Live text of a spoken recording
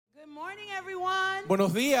morning, everyone.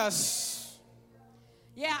 Buenos días.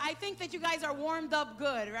 Yeah, I think that you guys are warmed up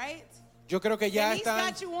good, right? Yo creo que ya Denise están.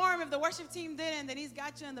 got you warm. If the worship team didn't, Denise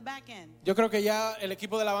got you in the back end. Yo creo que ya el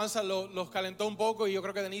equipo de alabanza los calentó un poco y yo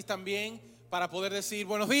creo que Denise también para poder decir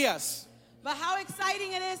buenos días. But how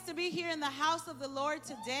exciting it is to be here in the house of the Lord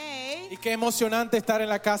today. Y qué emocionante estar en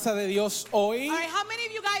la casa de Dios hoy. All right, how many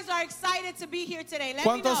of you guys are excited to be here today? Let me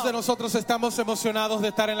 ¿Cuántos know. de nosotros estamos emocionados de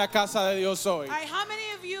estar en la casa de Dios hoy? All right, how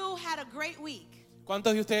many of you had a great week?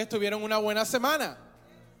 ¿Cuántos de ustedes tuvieron una buena semana?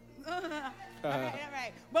 all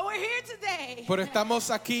right. But we're here today. Pero estamos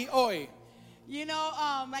aquí hoy. You know,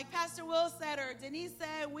 like Pastor Will said or Denise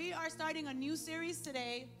said, we are starting a new series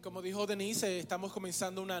today. Como dijo Denise, estamos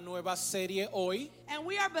comenzando una nueva serie hoy. And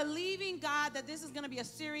we are believing God that this is going to be a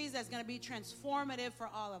series that's going to be transformative for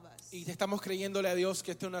all of us. Y estamos creyéndole a Dios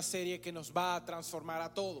que esta es una serie que nos va a transformar a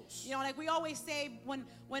todos. You know, like we always say,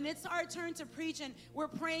 when it's our turn to preach and we're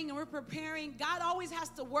praying and we're preparing, God always has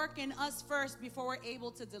to work in us first before we're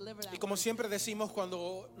able to deliver that Y como word. siempre decimos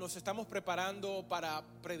cuando nos estamos preparando para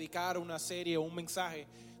predicar una serie o un mensaje,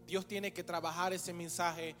 Dios tiene que trabajar ese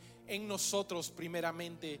mensaje en nosotros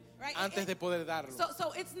primeramente Right. antes de poder darlo.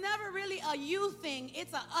 So it's never really a you thing,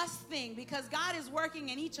 it's a us thing because God is working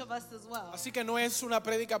in each of us as well. Así que no es una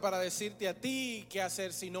prédica para decirte a ti qué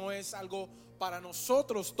hacer, sino es algo para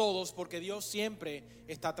nosotros todos porque Dios siempre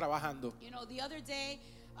está trabajando. You know, the other day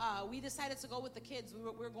we decided to go with the kids. We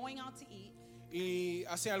were going out to eat. Y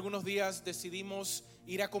hace algunos días decidimos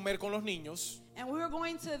ir a comer con los niños. And we were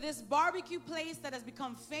going to this barbecue place that has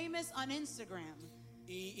become famous on Instagram.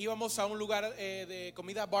 Y íbamos a un lugar de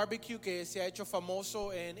comida barbecue que se ha hecho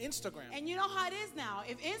famoso en Instagram. And you know how it is now.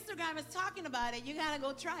 If Instagram is talking about it, you gotta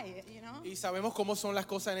go try it, you know? Y sabemos cómo son las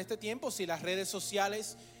cosas en este tiempo. Si las redes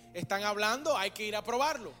sociales están hablando, hay que ir a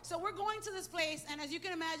probarlo. So we're going to this place, and as you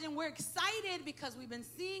can imagine, we're excited because we've been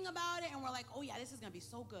seeing about it, and we're like, oh yeah, this is gonna be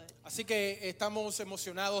so good. Así que estamos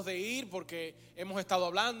emocionados de ir porque hemos estado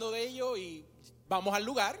hablando de ello y vamos al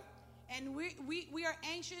lugar. And we are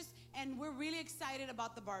anxious, and we're really excited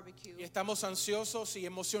about the barbecue. Y estamos ansiosos y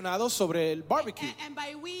emocionados sobre el barbecue. And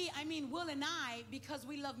by we, I mean Will and I, because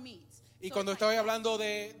we love meat. Y So cuando it's estoy like- hablando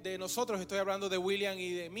de nosotros, estoy hablando de William y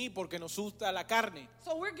de mí porque nos gusta la carne.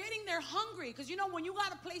 So we're getting there hungry, because you know when you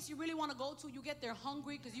got a place you really want to go to, you get there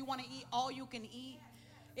hungry because you want to eat all you can eat.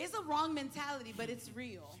 It's a wrong mentality, but it's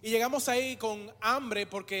real. Y llegamos ahí con hambre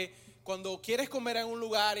porque cuando quieres comer en un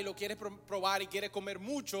lugar y lo quieres probar y quieres comer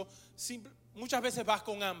mucho, muchas veces vas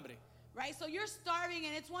con hambre. Right? So you're starving,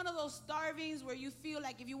 and it's one of those starvings where you feel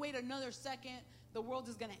like if you wait another second, the world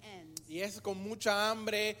is going to end. Y es con mucha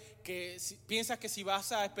hambre que piensas que si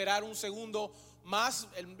vas a esperar un segundo más,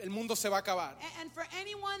 el mundo se va a acabar. And for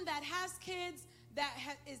anyone that has kids, that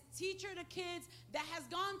is teacher to kids, that has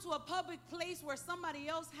gone to a public place where somebody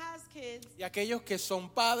else has kids, Y aquellos que son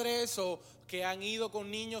padres o que han ido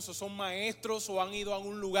con niños o son maestros o han ido a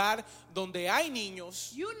un lugar donde hay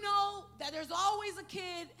niños, you know that there's always a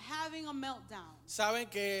kid having a meltdown. saben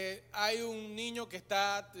que hay un niño que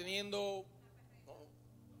está teniendo,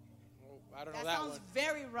 I don't know That that sounds one.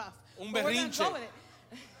 very rough. Un But we're gonna berrinche. go with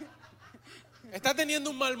it. Está teniendo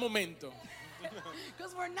un mal momento.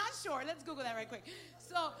 Because we're not sure. Let's Google that right quick.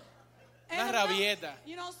 So, Una and rabieta.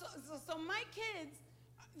 you know, so my kids,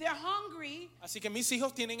 they're hungry. Así que mis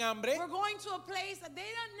hijos tienen hambre. We're going to a place that they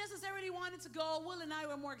don't necessarily wanted to go. Will and I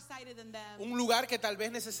were more excited than them. Un lugar que tal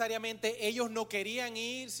vez necesariamente ellos no querían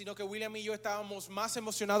ir, sino que William y yo estábamos más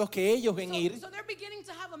emocionados que ellos en ir. So they're beginning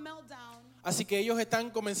to have a meltdown, Así que ellos están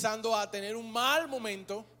comenzando a tener un mal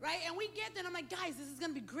momento. right? And we get there, and I'm like, guys, this is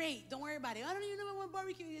going to be great. Don't worry about it. I don't even know what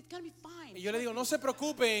barbecue. It's going to be fine. Y yo les digo, no se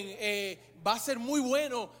preocupen, va a ser muy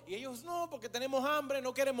bueno. Y ellos, no, porque tenemos hambre,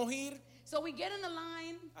 no queremos ir. So we get in the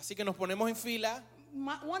line. Así que nos ponemos en fila.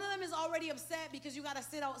 One of them is already upset because you got to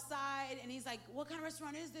sit outside. And he's like, what kind of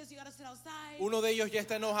restaurant is this? You got to sit outside. Uno de ellos ya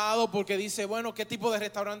está enojado porque dice, bueno, ¿qué tipo de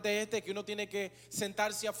restaurante es este? Que uno tiene que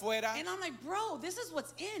sentarse afuera. And I'm like, bro, this is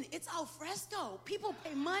what's in. It's al fresco. People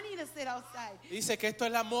pay money to sit outside. Dice que esto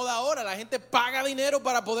es la moda ahora. La gente paga dinero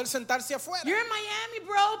para poder sentarse afuera. You're in Miami,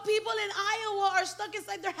 bro. People in Iowa are stuck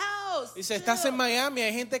inside their house. Dice, estás en Chill. Miami,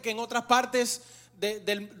 hay gente que en otras partes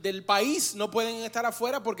del país no pueden estar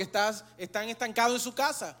afuera porque están estancados en su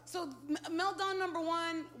casa. So meltdown number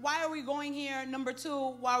one, why are we going here? Number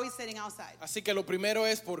two, why are we sitting outside? Así que lo primero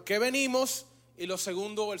es por qué venimos y el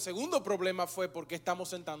segundo problema fue por qué estamos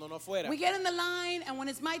sentándonos afuera. We get in the line, and when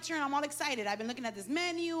it's my turn, I'm all excited. I've been looking at this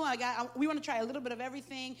menu. We want to try a little bit of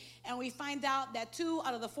everything, and we find out that 2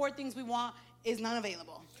 out of the 4 things we want is not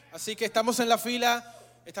available. Así que estamos en la fila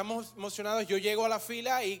Estamos emocionados. Yo llego a la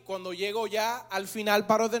fila y cuando llego ya al final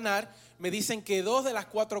para ordenar, me dicen que 2 de las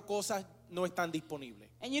 4 cosas no están disponibles.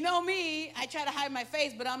 And you know me, I try to hide my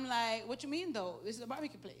face, but I'm like, what you mean though? This is a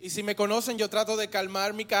barbecue place. Y si me conocen, yo trato de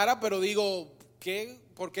calmar mi cara, pero digo, ¿qué?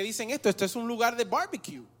 ¿Por qué dicen esto? Esto es un lugar de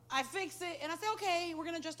barbecue. I fix it and I say, okay, we're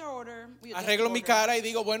going to adjust our order. We adjust Arreglo the mi order. cara y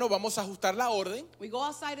digo, bueno, vamos a ajustar la orden. We go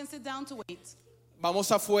outside and sit down to wait.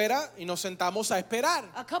 Vamos afuera y nos sentamos a esperar.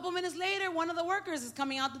 A couple minutes later, one of the workers is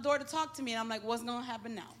coming out the door to talk to me, and I'm like, what's going to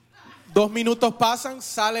happen now? 2 minutos pasan,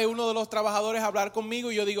 sale uno de los trabajadores a hablar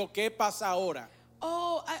conmigo y yo digo, ¿qué pasa ahora?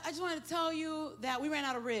 Oh, I just wanted to tell you that we ran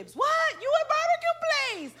out of ribs. What? You a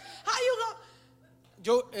barbecue place? How you going?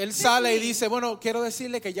 Él sale y dice, bueno, quiero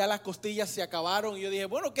decirle que ya las costillas se acabaron. Y yo dije,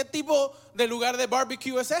 bueno, ¿qué tipo de lugar de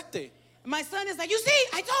barbecue es este? My son is like, you see,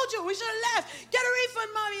 I told you, we should have left. Get a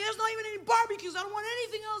refund, mommy. There's not even any barbecues. I don't want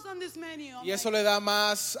anything else on this menu. I'm Y eso like, le da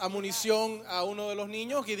más amunición a uno de los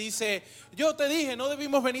niños que dice, yo te dije, no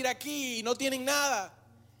debimos venir aquí y no tienen nada.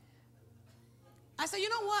 I said, you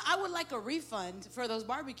know what? I would like a refund for those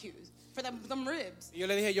barbecues, for them ribs. Y yo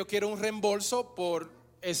le dije, yo quiero un reembolso por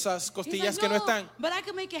esas He's costillas like, que no no, están. but I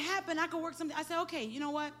can make it happen. I can work something. I said, okay, you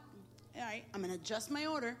know what? All right, I'm going to adjust my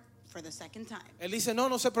order for the second time. Él dice,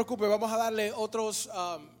 no se preocupe, vamos a darle otros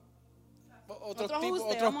Otro ajuste,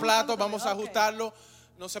 otros vamos a platos, ajustarlo, vamos a ok. ajustarlo,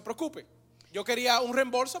 no se preocupe. Yo quería un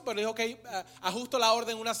reembolso, pero dijo, ok, ajusto la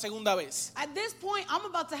orden una segunda vez. At this point, I'm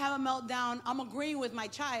about to have a meltdown. I'm agreeing with my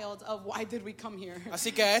child of why did we come here?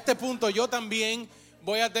 Así que a este punto yo también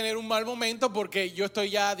voy a tener un mal momento porque yo estoy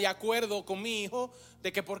ya de acuerdo con mi hijo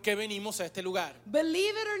de que por qué venimos a este lugar.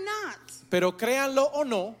 Believe it or not, Pero créanlo o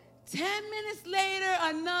no, 10 minutes later,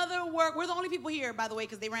 another we're the only people here, by the way,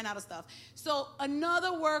 because they ran out of stuff. So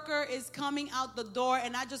another worker is coming out the door,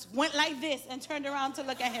 and I just went like this and turned around to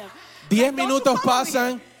look at him. 10 Like, "Don't you minutos follow me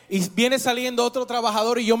pasan y viene saliendo otro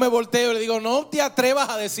trabajador y yo me volteo y le digo, no te atrevas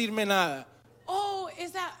a decirme nada. Oh,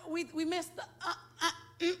 is that we missed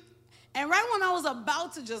the, And right when I was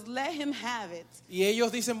about to just let him have it, Y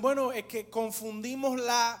ellos dicen, bueno, es que confundimos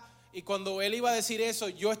la... Y cuando él iba a decir eso,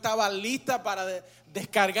 yo estaba lista para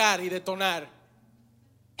descargar y detonar.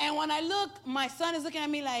 and when I look, my son is looking at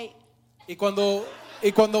me like Y cuando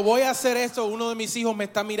voy a hacer esto, uno de mis hijos me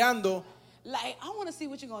está mirando I want to see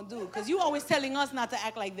what you're going to do, because you always telling us not to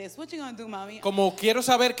act like this. What you going to do, mommy? como quiero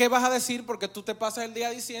saber qué vas a decir porque tú te pasas el día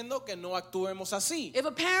diciendo que no actuemos así.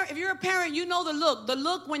 If you're a parent, you know the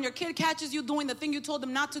look when your kid catches you doing the thing you told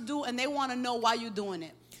them not to do, and they want to know why you're doing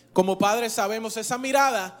it. Como padres sabemos esa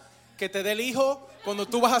mirada que te dé el hijo cuando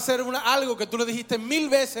tú vas a hacer algo que tú le dijiste 1000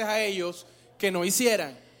 veces a ellos que no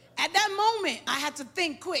hicieran. At that moment, I had to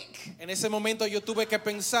think quick. En ese momento yo tuve que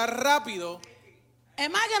pensar rápido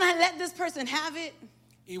Am I going to let this person have it?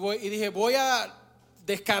 y dije, voy a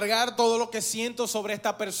descargar todo lo que siento sobre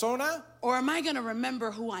esta persona Or am I going to remember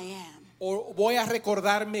who I am? o voy a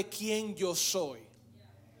recordarme quién yo soy.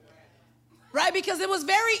 Right? Because it was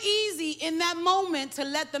very easy in that moment to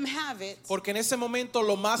let them have it. Porque en ese momento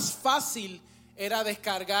lo más fácil era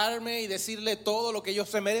descargarme y decirle todo lo que ellos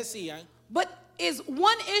se merecían. But is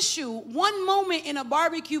one issue, one moment in a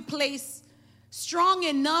barbecue place strong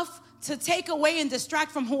enough to take away and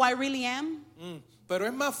distract from who I really am? Pero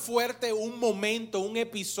es más fuerte un momento, un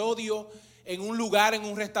episodio en un lugar, en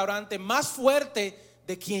un restaurante, más fuerte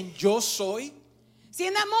de quien yo soy. See,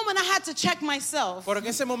 in that moment, I had to check myself. Porque en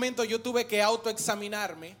ese momento yo tuve que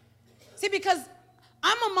autoexaminarme, See, because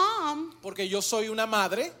I'm a mom, porque yo soy una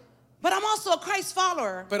madre, but I'm also a Christ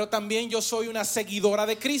follower. pero también yo soy una seguidora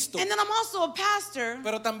de Cristo. And then I'm also a pastor.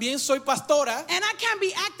 Pero también soy pastora. And I can't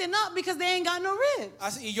be acting up because they ain't got no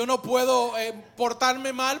ribs. Y yo no puedo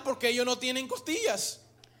portarme mal porque ellos no tienen costillas.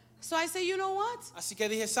 So I say, you know what? Así que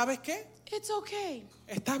dije, ¿sabes qué? It's okay.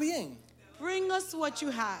 Está bien. Bring us what you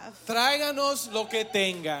have. Tráiganos lo que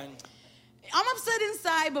tengan. I'm upset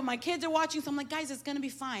inside, but my kids are watching, so I'm like, guys, it's going to be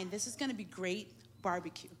fine. This is going to be great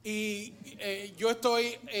barbecue. Y yo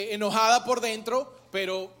estoy enojada por dentro,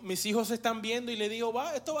 pero mis hijos están viendo y le digo,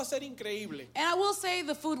 esto va a ser increíble. And I will say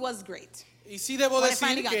the food was great. Y sí debo When I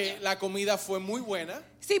finally decir got que there. la comida fue muy buena.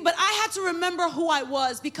 See, but I had to remember who I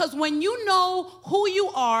was, because when you know who you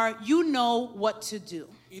are, you know what to do.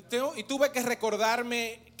 Y tuve que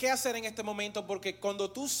recordarme qué hacer en este momento, porque cuando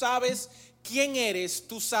tú sabes quién eres,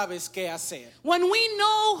 tú sabes qué hacer. When we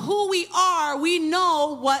know who we are, we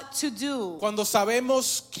know what to do. Cuando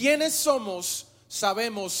sabemos quiénes somos,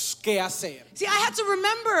 sabemos qué hacer. See, I had to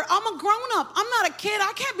remember, I'm a grown-up. I'm not a kid.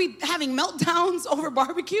 I can't be having meltdowns over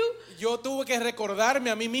barbecue. Yo tuve que recordarme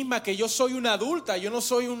a mí misma que yo soy una adulta, yo no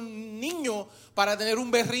soy un niño para tener un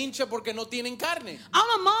berrinche porque no tienen carne.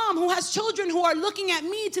 I'm a mom who has children who are looking at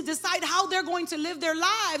me to decide how they're going to live their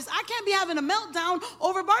lives. I can't be having a meltdown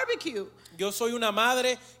over barbecue. Yo soy una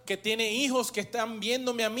madre que tiene hijos que están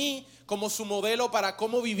viéndome a mí como su modelo para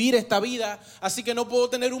cómo vivir esta vida. Así que no puedo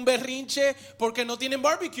tener un berrinche porque no tienen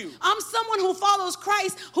barbecue. I'm someone who follows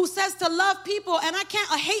Christ, who says to love people, and I can't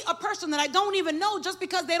hate a person that I don't even know just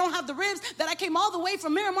because they don't have the ribs that I came all the way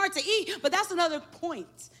from Miramar to eat. But that's another point.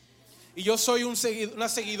 Y yo soy una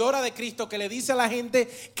seguidora de Cristo que le dice a la gente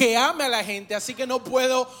que ame a la gente. Así que no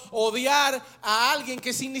puedo odiar a alguien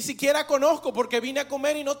que ni siquiera conozco porque vine a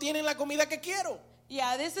comer y no tienen la comida que quiero.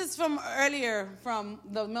 Yeah, this is from earlier from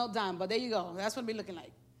the meltdown, but there you go. That's what it be looking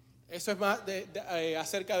like. Eso es más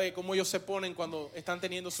acerca de cómo ellos se ponen cuando están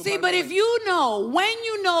teniendo su See, mal but if momento. you know, when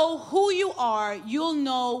you know who you are, you'll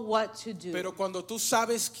know what to do. Pero cuando tú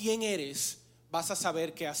sabes quién eres, vas a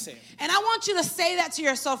saber qué hacer. And I want you to say that to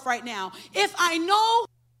yourself right now. If I know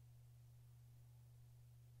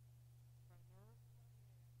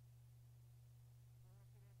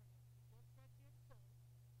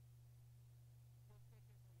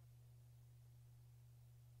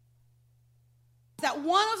that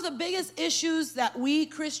one of the biggest issues that we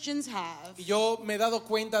Christians have Y yo me he dado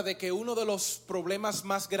cuenta de que uno de los problemas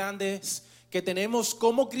más grandes que tenemos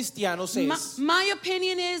como cristianos es, my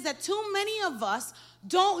opinion is that too many of us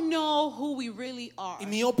don't know who we really are. y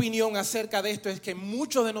mi opinión acerca de esto es que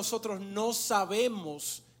muchos de nosotros no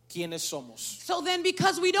sabemos quiénes somos. So then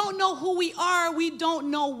because we don't know who we are, we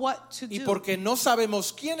don't know what to Y do. porque no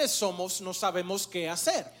sabemos quiénes somos, no sabemos qué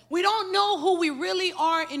hacer. We don't know who we really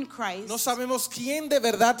are in Christ. No sabemos quién de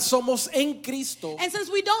verdad somos en Cristo. And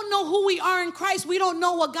since we don't know who we are in Christ, we don't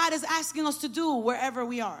know what God is asking us to do wherever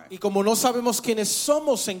we are. Y como no sabemos quiénes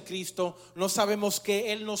somos en Cristo, no sabemos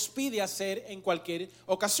qué Él nos pide hacer en cualquier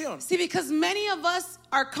ocasión. See, because many of us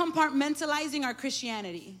are compartmentalizing our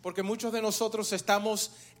Christianity. Porque muchos de nosotros estamos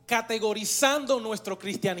categorizando nuestro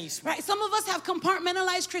cristianismo. Right? Some of us have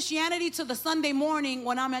compartmentalized Christianity to the Sunday morning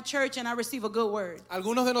when I'm at church and I receive a good word.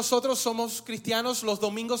 Algunos de nosotros somos cristianos los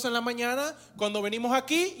domingos en la mañana cuando venimos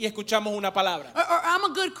aquí y escuchamos una palabra. Or I'm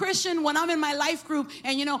a good Christian when I'm in my life group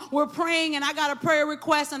and, we're praying and I got a prayer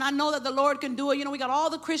request and I know that the Lord can do it. We got all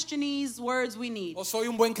the Christianese words we need. O soy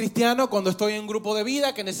un buen cristiano cuando estoy en un grupo de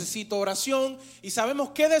vida que necesito oración y sabemos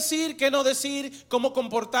qué decir, qué no decir, cómo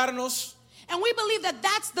comportarnos. And we believe that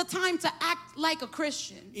that's the time to act like a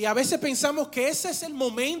Christian. Y a veces pensamos que ese es el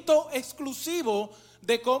momento exclusivo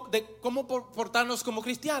de cómo comportarnos como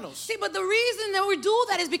cristianos. See, but the reason that we do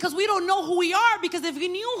that is because we don't know who we are. Because if we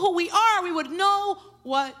knew who we are, we would know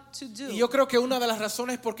what to do. Y yo creo que una de las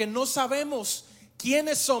razones es porque no sabemos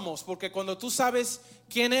quiénes somos. Porque cuando tú sabes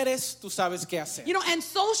quién eres, tú sabes qué hacer. And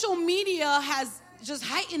social media has just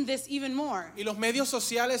heightened this even more. Y los medios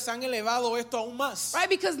sociales han elevado esto aún más. Right?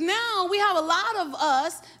 Because now we have a lot of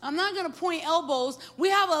us, I'm not going to point elbows, we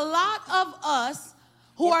have a lot of us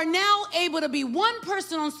who are now able to be one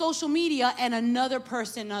person on social media and another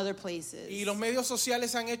person in other places. Y los medios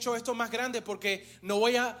sociales han hecho esto más grande porque no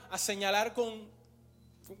voy a señalar con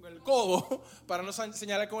el codo, para no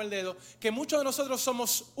señalar con el dedo, que muchos de nosotros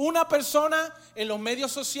somos una persona en los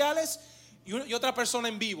medios sociales y otra persona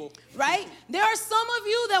en vivo. Right? There are some of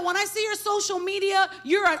you that when I see your social media,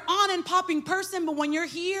 you're an on and popping person, but when you're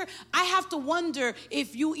here, I have to wonder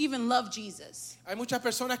if you even love Jesus. Hay muchas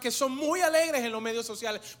personas que son muy alegres en los medios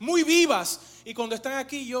sociales, muy vivas, y cuando están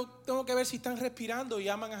aquí yo tengo que ver si están respirando y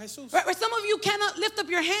aman a Jesús. Right? Some of you cannot lift up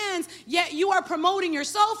your hands, yet you are promoting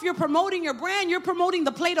yourself, you're promoting your brand, you're promoting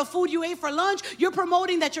the plate of food you ate for lunch, you're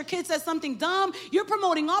promoting that your kid said something dumb, you're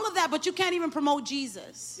promoting all of that, but you can't even promote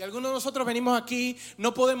Jesus. Y algunos de nosotros venimos aquí,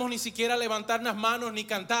 no podemos ni siquiera levantar las manos ni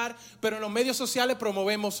cantar, pero en los medios sociales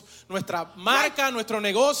promovemos nuestra marca, nuestro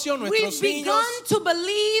negocio, nuestros We've niños. begun to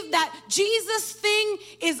believe that Jesus thing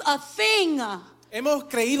is a thing. Hemos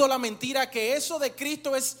creído la mentira que eso de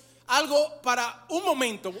Cristo es algo para un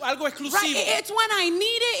momento, algo exclusivo. Right? It's when I need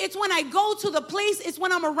it, it's when I go to the place, it's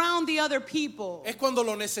when I'm around the other people. Es cuando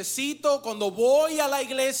lo necesito, cuando voy a la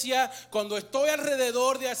iglesia, cuando estoy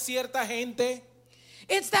alrededor de cierta gente.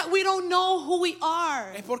 It's that we don't know who we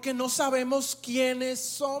are. Es porque no sabemos quiénes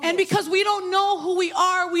somos. And because we don't know who we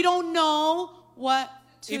are, we don't know what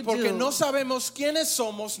to Y porque do. no sabemos quiénes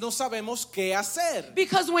somos, no sabemos qué hacer.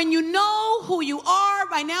 Because when you know who you are,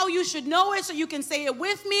 by now you should know it, so you can say it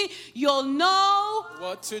with me, you'll know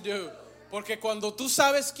What to do. Porque cuando tú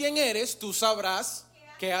sabes quién eres, tú sabrás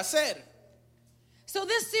qué hacer. So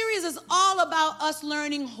this series is all about us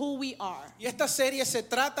learning who we are. Y esta serie se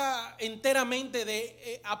trata enteramente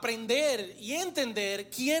de aprender y entender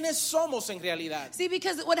quiénes somos en realidad. See,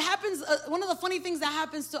 because what happens, one of the funny things that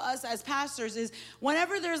happens to us as pastors is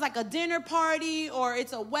whenever there's like a dinner party or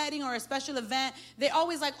it's a wedding or a special event, they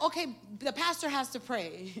always like, okay, the pastor has to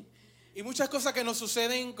pray. Y muchas cosas que nos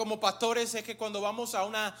suceden como pastores es que cuando vamos a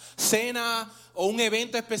una cena o un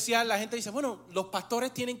evento especial, la gente dice, bueno, los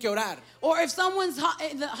pastores tienen que orar. Or if someone's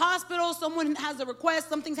in the hospital, someone has a request,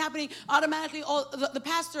 something's happening, automatically, oh, the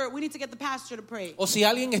pastor, we need to get the pastor to pray. O si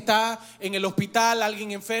alguien está en el hospital,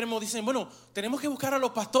 alguien enfermo, dicen, bueno, tenemos que buscar a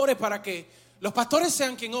los pastores para que los pastores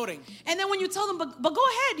sean quien oren. And then when you tell them, but go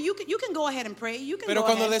ahead, you can go ahead and pray. You can Pero go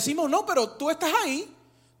cuando ahead. decimos, no, pero tú estás ahí,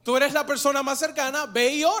 tú eres la persona más cercana,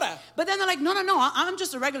 ve y ora. But then they're like, no, I'm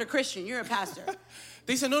just a regular Christian. You're a pastor.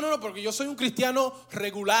 Dice, no, porque yo soy un cristiano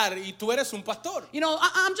regular y tú eres un pastor. You know,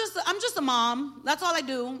 I'm just a mom. That's all I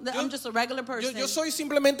do. I'm just a regular person. Yo soy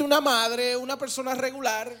simplemente una madre, una persona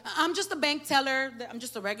regular. I'm just a bank teller. I'm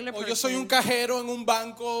just a regular person. O yo soy un cajero en un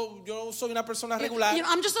banco. Yo soy una persona regular. You know,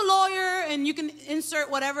 I'm just a lawyer, and you can insert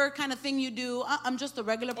whatever kind of thing you do. I'm just a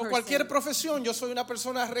regular person. O cualquier profesión, yo soy una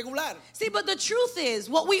persona regular. See, but the truth is,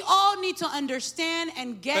 what we all need to understand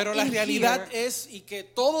and get Pero la in realidad here es, y que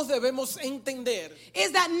todos debemos entender,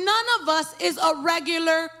 is that none of us is a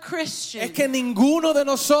regular Christian. es que ninguno de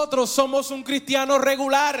nosotros somos un cristiano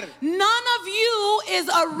regular. None of you is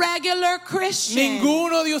a regular Christian.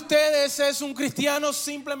 Ninguno de ustedes es un cristiano The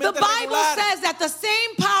simplemente Bible regular. says that the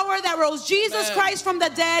same power that rose Jesus Amen. Christ from the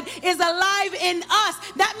dead is alive in us.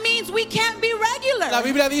 That means we can't be regular. La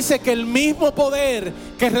Biblia dice que el mismo poder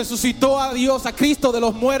que resucitó a Dios, a Cristo de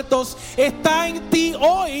los muertos, está en ti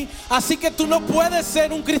hoy. Así que tú no puedes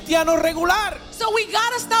ser un cristiano regular. So we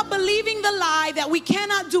gotta stop believing the lie that we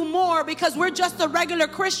cannot do more because we're just a regular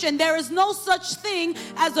Christian. There is no such thing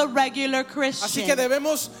as a regular Christian. Así que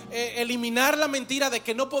debemos eliminar la mentira de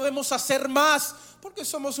que no podemos hacer más porque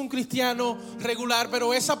somos un cristiano regular,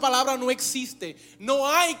 pero esa palabra no existe. No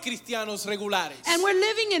hay cristianos regulares. And we're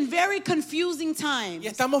living in very confusing times. Y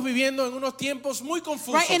estamos viviendo en unos tiempos muy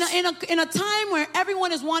confusos. Right? In a time where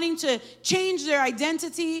everyone is wanting to change their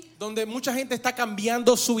identity. Donde mucha gente está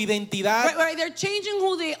cambiando su identidad. Right, they're changing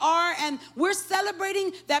who they are, and we're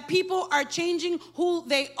celebrating that people are changing who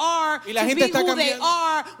they are Y la to gente be está who they cambiando.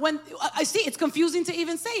 are. When I see, it's confusing to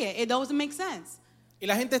even say it. It doesn't make sense. Y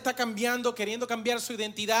la gente está cambiando, queriendo cambiar su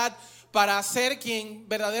identidad para ser quien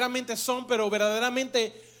verdaderamente son, pero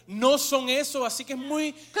verdaderamente no son eso. Así que es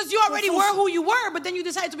muy Because you already confuso. were who you were, but then you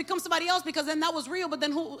decided to become somebody else because then that was real. But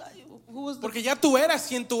then who was the... Porque ya tú eras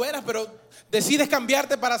quien tú eras, pero decides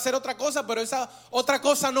cambiarte para hacer otra cosa, pero esa otra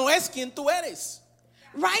cosa no es quien tú eres.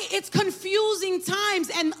 Right? It's confusing times,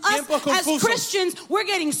 and us Tiempos as confusos. Christians, we're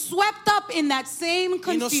getting swept up in that same Y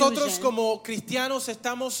confusion. nosotros como cristianos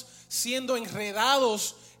estamos siendo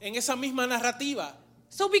enredados en esa misma narrativa.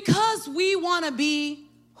 So because we want to be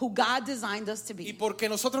who God designed us to Y be, porque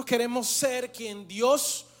nosotros queremos ser quien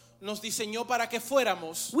Dios nos diseñó para que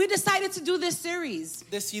fuéramos, we decided to do this series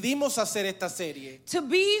decidimos hacer esta serie to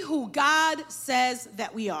be who God says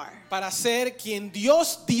that we are. para ser quien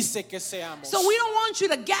Dios dice que seamos. So we don't want you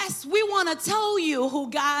to guess. We want to tell you who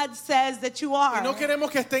God says that you are. Y no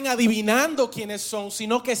queremos que estén adivinando quiénes son,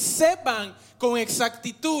 sino que sepan con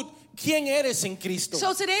exactitud quién eres en Cristo.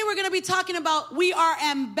 So today we're going to be talking about we are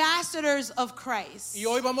ambassadors of Christ. Y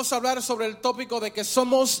hoy vamos a hablar sobre el tópico de que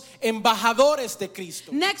somos embajadores de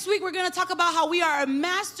Cristo. Next week we're going to talk about how we are a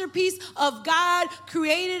masterpiece of God,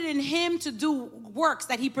 created in Him to do works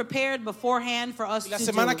that He prepared beforehand for us Y la to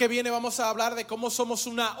semana do. que viene vamos a hablar de cómo somos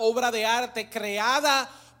una obra de arte creada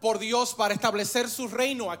por Dios para establecer su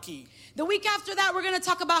reino aquí. The week after that, we're going to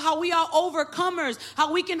talk about how we are overcomers,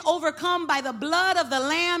 how we can overcome by the blood of the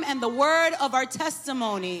Lamb and the word of our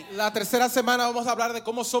testimony. La tercera semana vamos a hablar de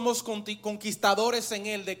cómo somos conquistadores en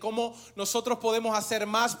Él, de cómo nosotros podemos hacer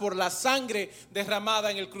más por la sangre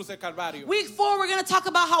derramada en el cruz del Calvario. Week 4, we're going to talk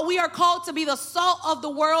about how we are called to be the salt of the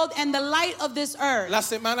world and the light of this earth. La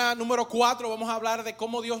semana número 4 vamos a hablar de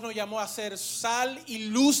cómo Dios nos llamó a ser sal y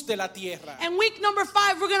luz de la tierra. And week number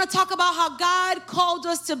 5, we're going to talk about how God called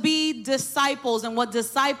us to be disciples and what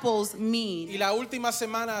disciples mean. Y la última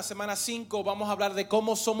semana, semana 5, vamos a hablar de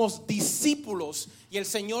cómo somos discípulos y el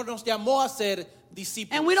Señor nos llamó a ser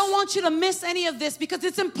discípulos. And we don't want you to miss any of this because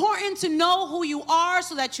it's important to know who you are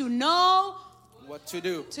so that you know. What to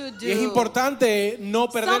do. To do. Y es importante no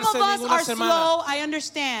Some perderse of us ninguna are semana. slow, I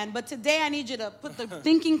understand, but today I need you to put the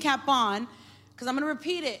thinking cap on because I'm going to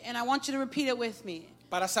repeat it and I want you to repeat it with me.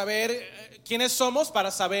 Para saber quiénes somos, para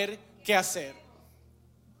saber qué hacer.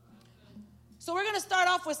 So we're going to start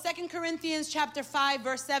off with 2 Corinthians chapter 5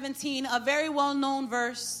 verse 17, a very well-known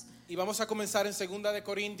verse. Y vamos a comenzar en 2 de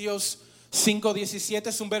Corintios 5:17,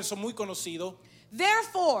 es un verso muy conocido.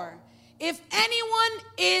 Therefore, if anyone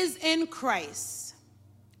is in Christ,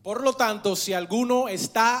 Por lo tanto, si alguno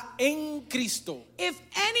está en Cristo, if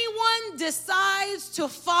anyone decides to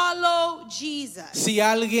follow Jesus, si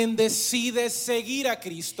alguien decide seguir a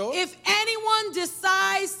Cristo, if anyone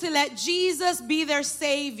decides to let Jesus be their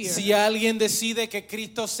Savior, si alguien decide que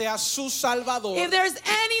Cristo sea su Salvador, if there's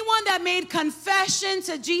anyone that made confession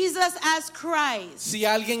to Jesus as Christ, si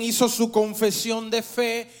alguien hizo su confesión de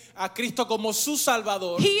fe a Cristo como su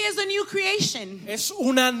Salvador, he is a new creation. es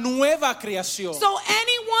una nueva creación. So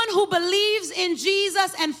anyone who believes in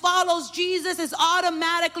Jesus and follows Jesus is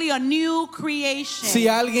automatically a new creation. Si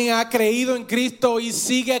alguien ha creído en Cristo y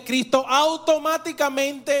sigue a Cristo,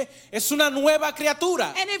 automáticamente es una nueva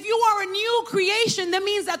criatura. And if you are a new creation, that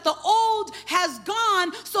means that the old has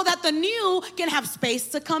gone so that the new can have space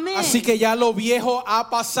to come in. Así que ya lo viejo ha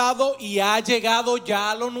pasado y ha llegado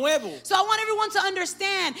ya lo nuevo. So I want everyone to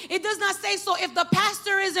understand, it does not say, so if the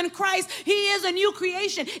pastor is in Christ, he is a new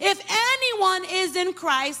creation. If anyone is in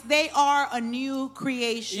Christ, they are a new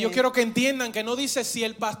creation. Y yo quiero que entiendan que no dice si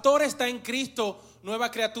el pastor está en Cristo, nueva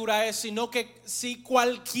criatura es, sino que si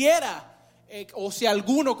cualquiera o si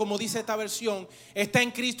alguno, como dice esta versión, está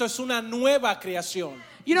en Cristo, es una nueva creación.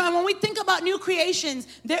 You know, and when we think about new creations,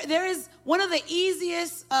 there is one of the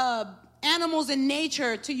easiest animals in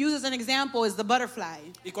nature to use as an example is the butterfly.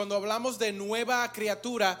 Y cuando hablamos de nueva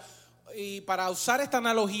criatura, y para usar esta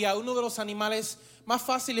analogía, uno de los animales más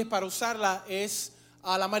fáciles para usarla es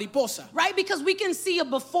a la mariposa. Right? Because we can see a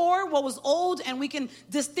before, what was old, and we can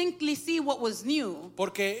distinctly see what was new.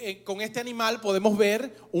 Porque con este animal podemos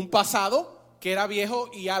ver un pasado que era viejo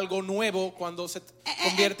y algo nuevo cuando se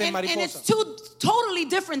convierte en mariposa. And it's two totally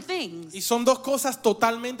different things. Y son dos cosas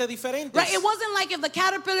totalmente diferentes. Right? It wasn't like if the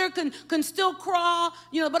caterpillar can still crawl,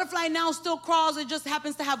 you know, the butterfly now still crawls, it just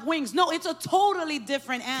happens to have wings. No, it's a totally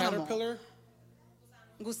different animal. Caterpillar.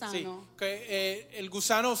 Gusano. Sí, que el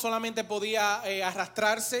gusano solamente podía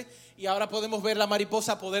arrastrarse y ahora podemos ver la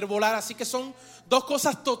mariposa poder volar, así que son dos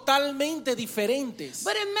cosas totalmente diferentes.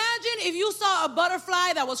 But imagine if you saw a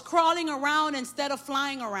butterfly that was crawling around instead of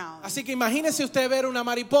flying around. Así que imagínese usted ver una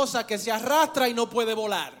mariposa que se arrastra y no puede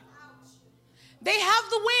volar. They have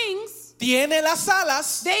the wings. Tiene las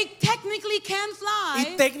alas They technically can y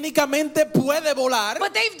fly, técnicamente puede volar,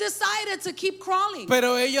 but they've decided to keep crawling.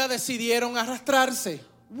 pero ellas decidieron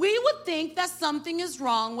arrastrarse. We would think that something is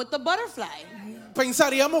wrong with the butterfly.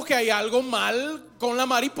 Pensaríamos que hay algo mal con la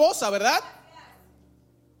mariposa, ¿verdad?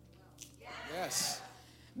 Yes.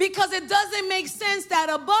 Because it doesn't make sense that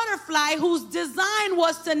a butterfly whose design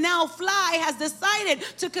was to now fly has decided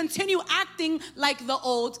to continue acting like the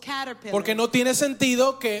old caterpillar. Porque no tiene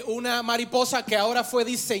sentido que una mariposa que ahora fue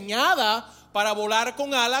diseñada para volar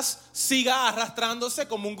con alas siga arrastrándose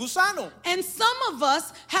como un gusano. And some of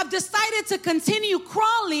us have decided to continue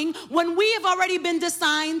crawling when we have already been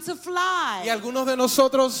designed to fly. Y algunos de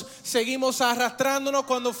nosotros seguimos arrastrándonos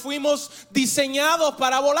cuando fuimos diseñados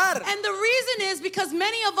para volar. And the reason is because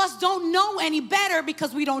many of us don't know any better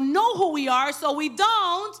because we don't know who we are, so we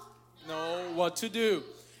don't Know what to do.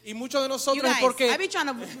 Y muchos de You nosotros guys, porque I be trying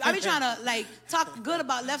to like talk good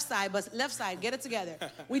about left side, but left side, get it together.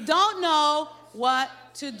 We don't know what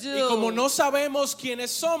to do. y como no sabemos quiénes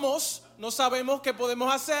somos, no sabemos qué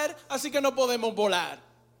podemos hacer, así que no podemos volar.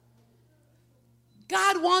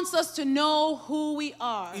 God wants us to know who we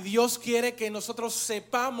are. Y Dios quiere que nosotros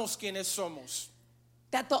sepamos quiénes somos.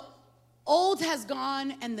 That the old has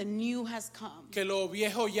gone and the new has come. Que lo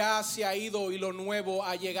viejo ya se ha ido y lo nuevo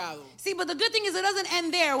ha llegado. See, but the good thing is it doesn't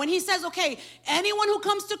end there. When he says, okay, anyone who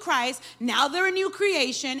comes to Christ, now they're a new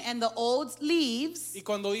creation and the old leaves. Y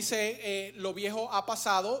cuando dice lo viejo ha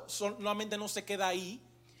pasado, solamente no se queda ahí.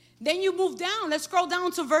 Then you move down. Let's scroll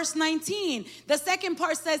down to verse 19. The second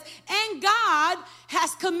part says, and God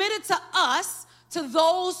has committed to us, to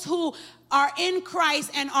those who are in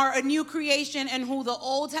Christ and are a new creation and who the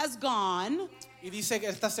old has gone. Y dice que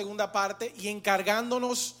esta segunda parte, y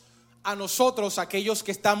encargándonos a nosotros, aquellos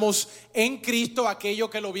que estamos en Cristo, aquello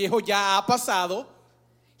que lo viejo ya ha pasado.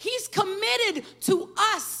 He's committed to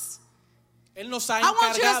us. Él nos ha I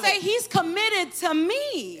want you to encargado. say, he's committed to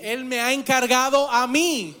me. Él me ha encargado a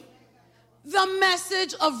mí The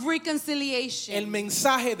message of el reconciliation.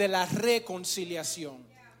 mensaje de la reconciliación.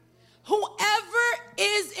 Whoever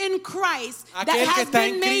is in Christ that Aquel que has está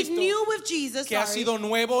been en made Cristo, new with Jesus, que ha sido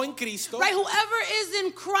nuevo en Cristo. right? Whoever is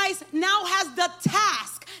in Christ now has the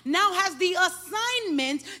task, now has the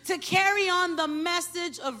assignment to carry on the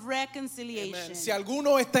message of reconciliation. Amen. Si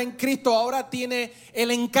alguno está en Cristo, ahora tiene el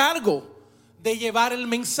encargo de llevar el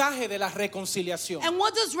mensaje de la reconciliación. And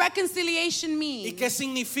what does reconciliation mean? ¿Y qué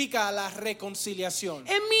significa la reconciliación?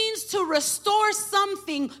 It means to restore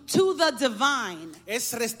something to the divine.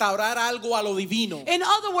 Es restaurar algo a lo divino. In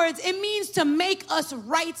other words, it means to make us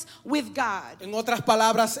right with God. En otras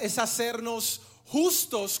palabras, es hacernos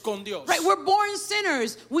justos con Dios. Right, we're born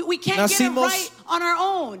sinners. We can't get it Nacimos right on our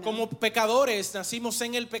own. Como pecadores, nacimos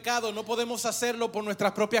en el pecado, no podemos hacerlo por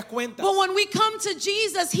nuestras propias cuentas. But when we come to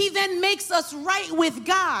Jesus, He then makes us right with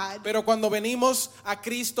God. Pero cuando venimos a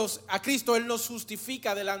Cristo, Él nos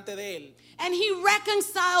justifica delante de Él. And He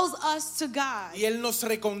reconciles us to God. Y Él nos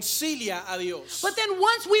reconcilia a Dios. But then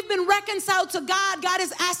once we've been reconciled to God, God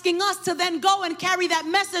is asking us to then go and carry that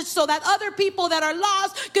message so that other people that are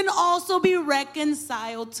lost can also be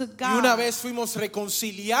reconciled to God. Y una vez fuimos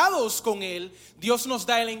reconciliados con Él, Dios nos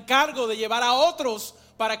da el encargo de llevar a otros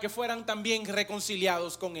para que fueran también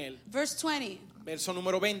reconciliados con Él. Verse 20. Verso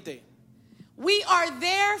número 20. We are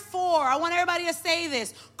therefore, I want everybody to say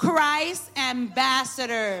this, Christ's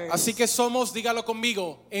ambassadors. Así que somos, dígalo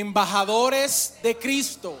conmigo, embajadores de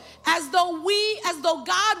Cristo. As though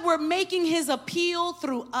God were making His appeal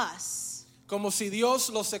through us. Como si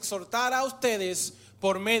Dios los exhortara a ustedes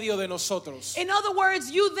por medio de nosotros. In other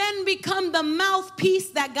words, you then become the mouthpiece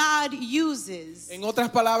that God uses. En otras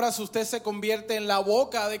palabras, usted se convierte en la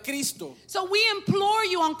boca de Cristo. So we implore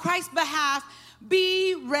you on Christ's behalf,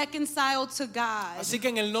 be reconciled to God. Así que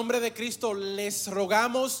en el nombre de Cristo les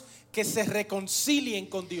rogamos que se reconcilien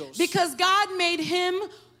con Dios. Because God made Him,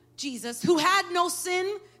 Jesus, who had no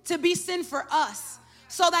sin, to be sin for us,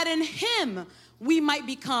 so that in Him we might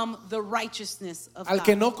become the righteousness of Al God.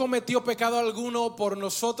 que no cometió pecado alguno por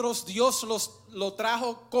nosotros, Dios lo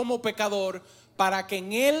trajo como pecador para que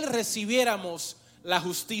en él recibiéramos la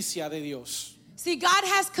justicia de Dios. See, God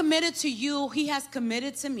has committed to you, He has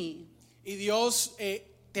committed to me, Y Dios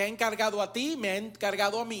te ha encargado a ti, me ha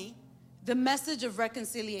encargado a mí, the message of el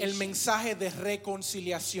reconciliation. mensaje de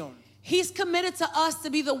reconciliación. He's committed to us to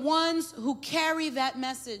be the ones who carry that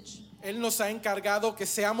message. Él nos ha encargado que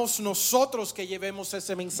seamos nosotros que llevemos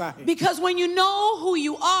ese mensaje. Because when you know who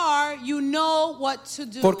you are, you know what to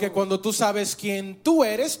do. Porque cuando tú sabes quién tú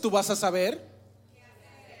eres, tú vas a saber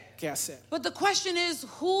qué hacer. But the question is,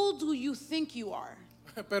 who do you think you are?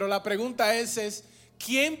 Pero la pregunta es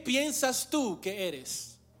 ¿quién piensas tú que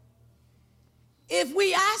eres? If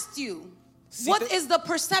we asked you, what is the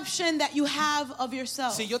perception that you have of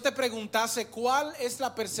yourself? Si yo te preguntase cuál es la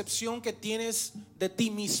percepción que tienes de ti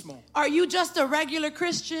mismo, Are you just a regular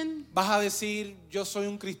Christian? ¿vas a decir yo soy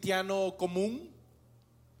un cristiano común?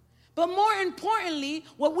 But more importantly,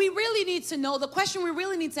 what we really need to know, the question we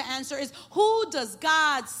really need to answer is, who does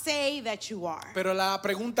God say that you are? Pero la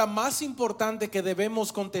pregunta más importante que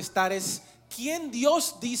debemos contestar es ¿quién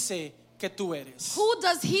Dios dice que tú eres? Who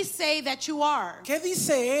does He say that you are? ¿Qué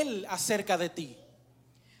dice Él acerca de ti?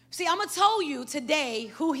 See, I'm going to tell you today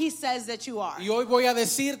who He says that you are. Y hoy voy a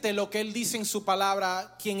decirte lo que Él dice en su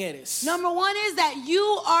palabra, quién eres. Number one is that you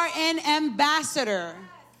are an ambassador.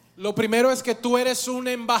 Lo primero es que tú eres un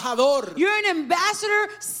embajador. You're an ambassador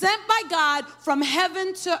sent by God from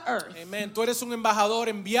heaven to earth. Amén. Tú eres un embajador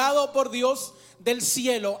enviado por Dios del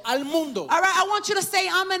cielo al mundo. All right, I want you to say,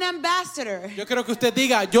 I'm an ambassador. Yo quiero que usted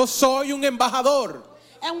diga, yo soy un embajador.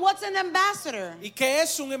 And what's an ambassador? ¿Y qué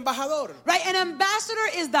es un embajador? Right, an ambassador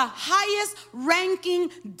is the highest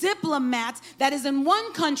ranking diplomat that is in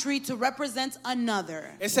one country to represent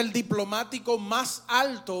another. Es el diplomático más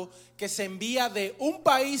alto que se envía de un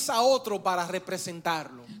país a otro para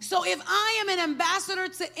representarlo. So if I am an ambassador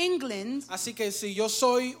to England, Así que si yo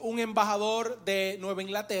soy un embajador de Nueva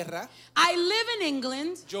Inglaterra, I live in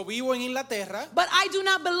England, yo vivo en Inglaterra, but I do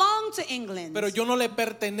not belong to England. pero yo no le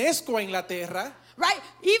pertenezco a Inglaterra, Right?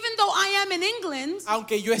 Even though I am in England,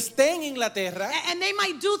 aunque yo esté en Inglaterra and they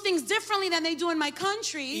might do things differently than they do in my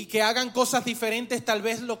country, y que hagan cosas diferentes tal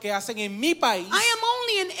vez lo que hacen en mi país. I am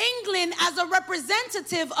only in England as a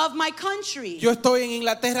representative of my country. Yo estoy en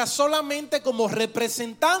Inglaterra solamente como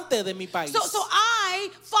representante de mi país. So I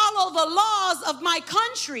follow the laws of my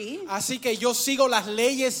country Así que yo sigo las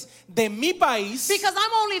leyes de mi país because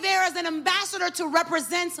I'm only there as an ambassador to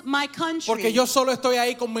represent my country. porque yo solo estoy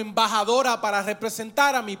ahí como embajadora para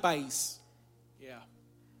representar a mi país.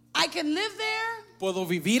 I can live there, puedo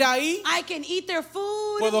vivir ahí, I can eat their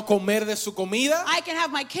food. puedo comer de su comida, I can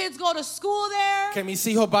have my kids go to school there. que mis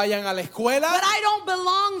hijos vayan a la escuela, But I don't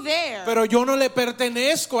belong there. pero yo no le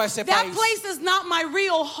pertenezco a ese That país. place is not my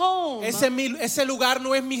real home. Ese lugar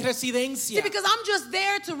no es mi See, residencia, because I'm just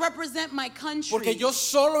there to represent my country. porque yo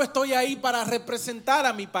solo estoy ahí para representar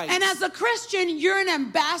a mi país. And as a Christian, you're an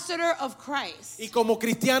ambassador of Christ. Y como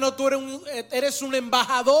cristiano tú eres un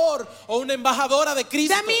embajador o una embajadora de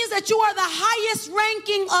Cristo. That means that you are the highest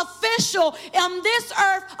ranking official on this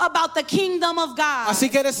earth about the kingdom of God.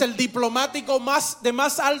 Así que eres el diplomático de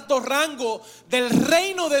más alto rango del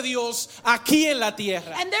reino de Dios aquí en la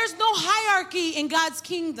tierra. And there's no hierarchy in God's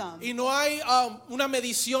kingdom. Y no hay una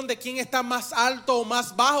medición de quién está más alto o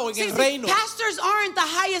más bajo en See, el reino. pastors aren't the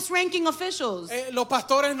highest ranking officials. Los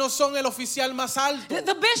pastores no son el oficial más alto.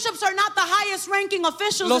 The bishops are not the highest ranking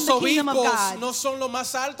officials Los in the kingdom of obispos God. no son los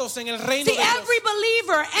más altos en el reino See, de Dios. every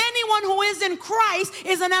believer, anyone who is in Christ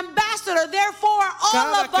is an ambassador. Therefore, all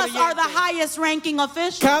Cada of us are the creyente. highest ranking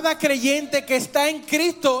officials. Cada creyente que está en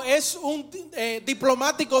Cristo es un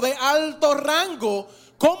diplomático de alto rango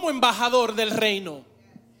como embajador del reino.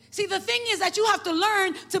 See, the thing is that you have to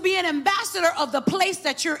learn to be an ambassador of the place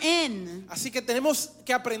that you're in. Así que tenemos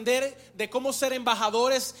que aprender de cómo ser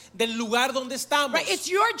embajadores del lugar donde estamos. Right? It's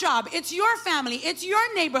your job. It's your family. It's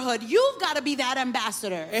your neighborhood. You've got to be that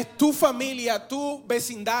ambassador. Es tu familia, tu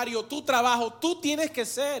vecindario, tu trabajo. Tú tienes que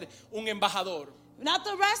ser un embajador. Not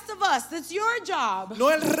the rest of us. It's your job. No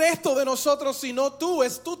el resto de nosotros, sino tú.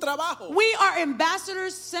 Es tu trabajo. We are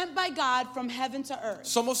ambassadors sent by God from heaven to earth.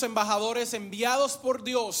 Somos embajadores enviados por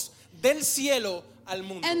Dios del cielo al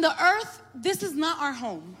mundo. And the earth, this is not our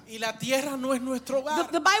home. Y la tierra no es nuestro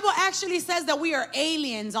hogar. The Bible actually says that we are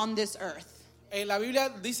aliens on this earth. La Biblia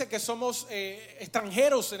dice que somos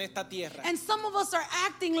extranjeros en esta tierra. And some of us are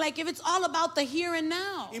acting like if it's all about the here and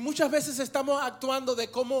now. Y muchas veces estamos actuando de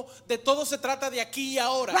cómo de todo se trata de aquí y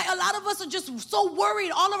ahora. Right? A lot of us are just so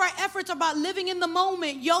worried. All of our efforts are about living in the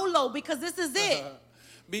moment, YOLO, because this is it.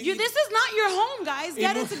 This is not your home, guys.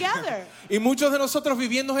 Get it together. Y muchos de nosotros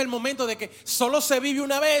viviendo el momento de que solo se vive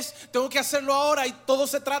una vez, tengo que hacerlo ahora y todo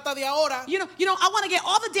se trata de ahora. You know, I want to get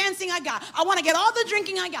all the dancing I got. I want to get all the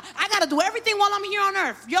drinking I got. I got to do everything while I'm here on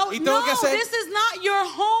earth. Yo, no, this is not your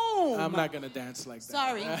home. I'm not going to dance like that.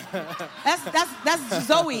 Sorry. That's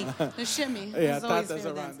Zoe, the shimmy. Yeah, Zoe's Tata's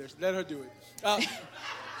around there. Let her do it.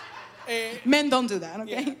 Men don't do that,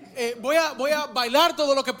 okay? Voy a bailar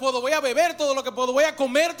todo lo que puedo, voy a beber todo lo que puedo, voy a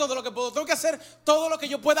comer todo lo que puedo. Tengo que hacer todo lo que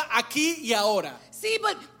yo pueda aquí y ahora. See,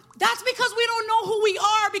 but that's because we don't know who we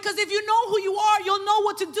are. Because if you know who you are, you'll know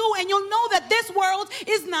what to do, and you'll know that this world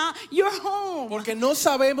is not your home. Porque no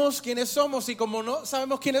sabemos quiénes somos, y como no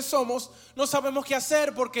sabemos quiénes somos, no sabemos qué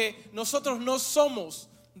hacer, porque nosotros no somos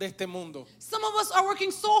de este mundo. Some of us are working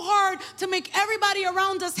so hard to make everybody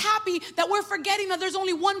around us happy that we're forgetting that there's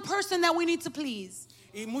only one person that we need to please.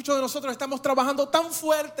 Y muchos de nosotros estamos trabajando tan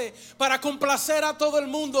fuerte para complacer a todo el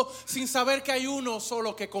mundo sin saber que hay uno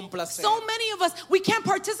solo que complacer. So many of us, we can't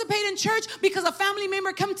participate in church because a family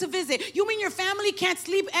member come to visit. You mean your family can't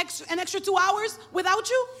sleep an extra 2 hours without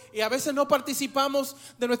you? Y a veces no participamos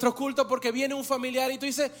de nuestro culto porque viene un familiar y tú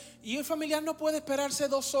dices, ¿y el familiar no puede esperarse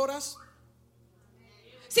 2 horas?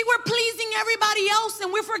 See, we're pleasing everybody else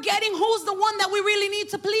and we're forgetting who's the one that we really need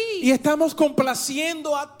to please. Y estamos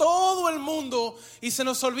complaciendo a todo el mundo y se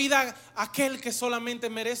nos olvida aquel que solamente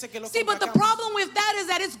merece que lo See, but the complacemos. problem with that is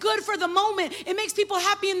that it's good for the moment. It makes people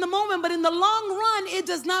happy in the moment, but in the long run, it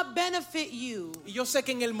does not benefit you. Y yo sé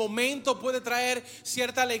que en el momento puede traer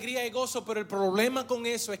cierta alegría y gozo, pero el problema con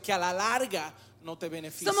eso es que a la larga no te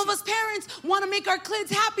beneficia. Some of us parents want to make our kids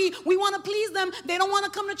happy. We want to please them. They don't want to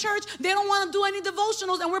come to church. They don't want to do any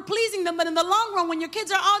devotionals, and we're pleasing them. But in the long run, when your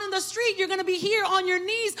kids are out in the street, you're going to be here on your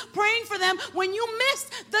knees praying for them when you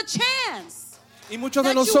missed the chance. Y muchos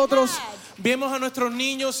de nosotros vemos a nuestros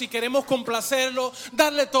niños y queremos complacerlos,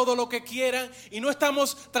 darle todo lo que quieran, y no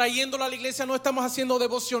estamos trayéndolo a la iglesia, no estamos haciendo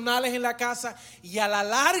devocionales en la casa, y a la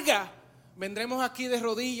larga vendremos aquí de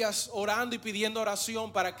rodillas orando y pidiendo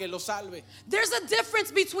oración para que lo salve. There's a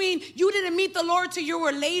difference between you didn't meet the Lord till you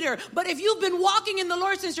were later, but if you've been walking in the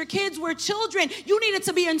Lord since your kids were children, you needed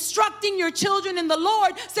to be instructing your children in the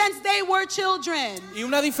Lord since they were children. Y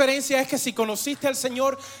una diferencia es que si conociste al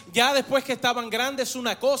Señor ya después que estaban grandes,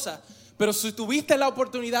 una cosa, pero si tuviste la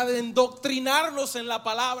oportunidad de endoctrinarlos en la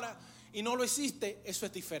palabra y no lo hiciste, eso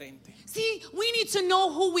es diferente. See, we need to know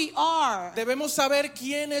who we are. Debemos saber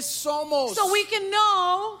quiénes somos So we can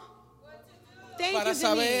know. Thank para you,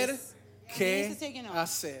 saber Denise. qué Denise is taking notes.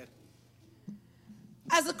 hacer.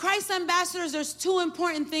 As a Christ ambassadors, there's two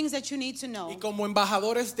important things that you need to know. Y como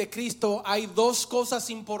embajadores de Cristo hay dos cosas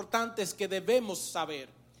importantes que debemos saber.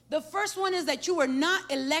 The first one is that you were not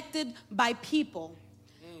elected by people,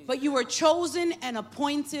 but you were chosen and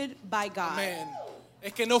appointed by God. Amén.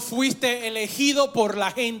 Es que no fuiste elegido por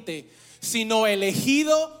la gente, sino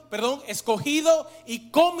escogido y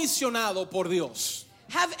comisionado por Dios.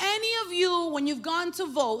 Have any of you, when you've gone to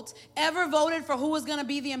vote, ever voted for who was going to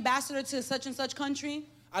be the ambassador to such and such country?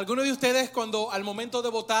 ¿Alguno de ustedes cuando al momento de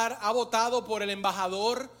votar ha votado por el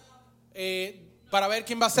embajador para ver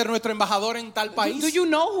quién va a ser nuestro embajador en tal país? Do you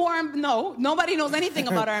know who no, nobody knows anything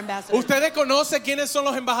about our ambassador. ¿Ustedes conocen quiénes son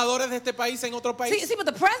los embajadores de este país en otro país? See, but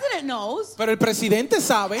the president knows. Pero el presidente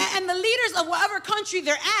sabe. And the leaders of whatever country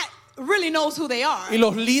they're at really knows who they are. Y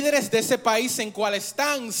los líderes de ese país en cual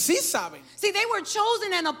están sí saben. See, they were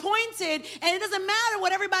chosen and appointed, and it doesn't matter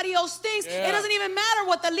what everybody else thinks. Yeah. It doesn't even matter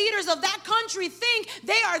what the leaders of that country think.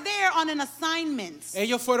 They are there on an assignment.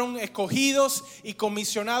 Ellos fueron escogidos y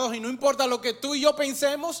comisionados y no importa lo que tú y yo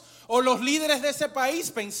pensemos o los líderes de ese país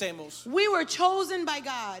pensemos. We were chosen by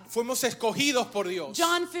God. Fuimos escogidos por Dios.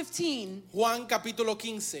 John 15. Juan capítulo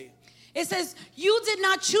 15. It says, you did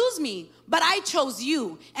not choose me, but I chose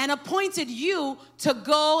you and appointed you to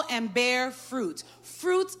go and bear fruit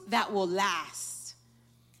that will last.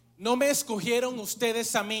 No me escogieron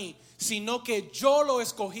ustedes a mí, sino que yo lo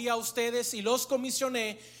escogí a ustedes y los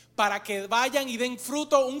comisioné para que vayan y den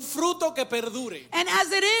fruto, un fruto que perdure. And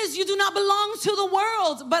as it is, you do not belong to the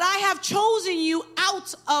world, but I have chosen you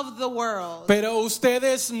out of the world. Pero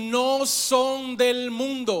ustedes no son del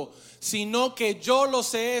mundo, sino que yo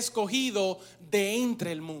los he escogido de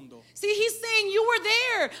entre el mundo. See, he's saying you were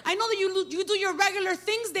there. I know that you do your regular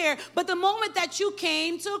things there, but the moment that you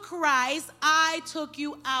came to Christ, I took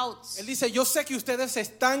you out. Él dice, yo sé que ustedes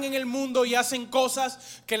están en el mundo y hacen cosas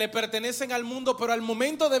que le pertenecen al mundo, pero al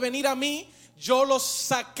momento de venir a mí, yo los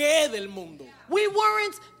saqué del mundo. We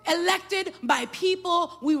weren't elected by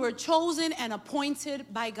people. We were chosen and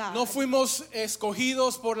appointed by God. No fuimos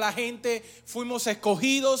escogidos por la gente, fuimos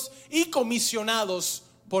escogidos y comisionados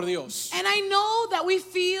por Dios. And I know that we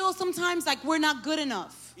feel sometimes like we're not good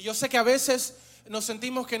enough. Y yo sé que a veces nos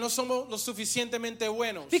sentimos que no somos lo suficientemente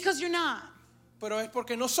buenos, Because you're not. pero es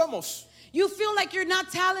porque no somos. You feel like you're not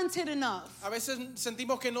talented enough. A veces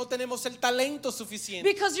sentimos que no tenemos el talento suficiente,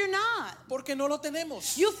 Because you're not. porque no lo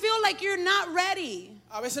tenemos. You feel like you're not ready.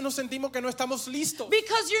 A veces nos sentimos que no estamos listos,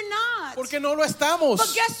 Because you're not. porque no lo estamos.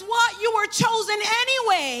 But guess what? You were chosen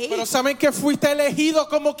anyway. Pero saben que fuiste elegido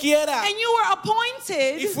como quiera And you were y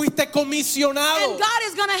appointed. fuiste comisionado. And God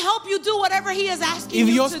is going to help you do whatever He is asking Y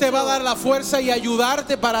you Dios to te do. va a dar la fuerza y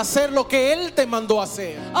ayudarte para hacer lo que Él te mandó a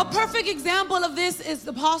hacer. A perfect example of this is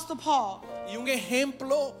the Apostle Paul. Y un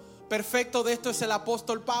ejemplo perfecto de esto es el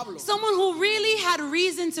apóstol Pablo. Someone who really had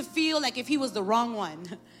reason to feel like if he was the wrong one.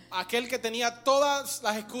 Aquel que tenía todas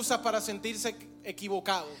las excusas para sentirse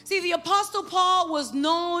equivocado. See, the Apostle Paul was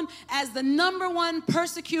known as the #1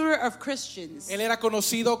 persecutor of Christians. Él era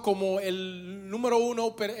conocido como el número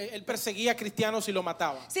uno, él perseguía a cristianos y lo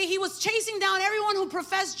mataba. See, he was chasing down everyone who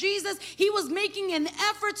professed Jesus. He was making an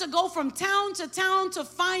effort to go from town to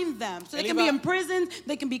find them. So they Él can be iba- imprisoned,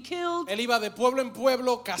 they can be killed. Él iba de pueblo en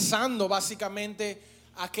pueblo cazando básicamente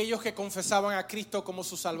a aquellos que confesaban a Cristo como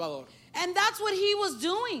su Salvador. And that's what he was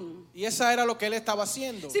doing. Y esa era lo que él estaba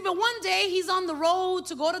haciendo. See, but one day he's on the road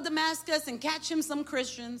to go to Damascus and catch him some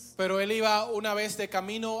Christians. Pero él iba una vez de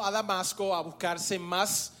camino a Damasco a buscarse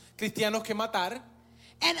más cristianos que matar.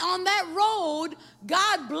 And on that road,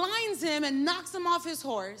 God blinds him and knocks him off his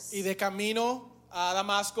horse. Y de camino a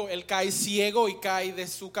Damasco, él cae ciego y cae de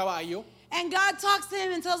su caballo. And God talks to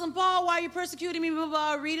him and tells him, Paul, why are you persecuting me? Blah,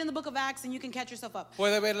 blah, blah. Read in the book of Acts and you can catch yourself up.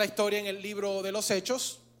 Puede ver la historia en el libro de los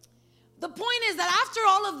Hechos. The point is that after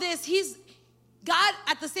all of this, God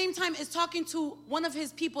at the same time is talking to one of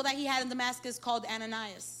his people that he had in Damascus called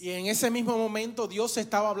Ananias. Y en ese mismo momento Dios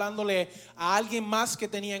estaba hablándole a alguien más que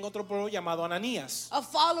tenía en otro pueblo llamado Ananías, A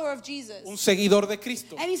follower of Jesus. un seguidor de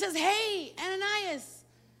Cristo. And he says, hey, Ananias,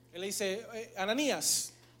 Él le dice,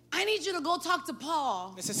 Ananías, I need you to go talk to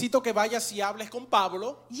Paul. necesito que vayas y hables con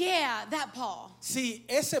Pablo. Yeah, that Paul. Sí,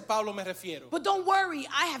 ese Pablo me refiero. But don't worry,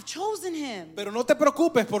 I have chosen him. Pero no te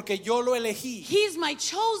preocupes porque yo lo elegí. He's my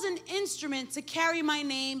chosen instrument to carry my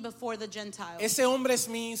name before the Gentiles. Ese hombre es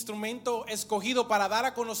mi instrumento escogido para dar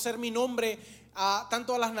a conocer mi nombre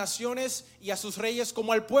tanto a las naciones y a sus reyes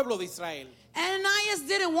como al pueblo de Israel. Ananias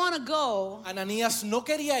didn't want to go Ananías no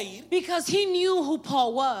quería ir because he knew who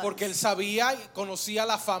Paul was. porque él sabía y conocía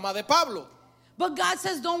la fama de Pablo. But God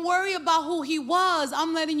says, don't worry about who he was.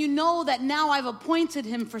 I'm letting you know that now I've appointed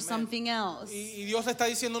him for something else. Y Dios le está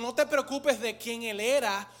diciendo, no te preocupes de quién él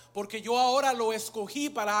era, porque yo ahora lo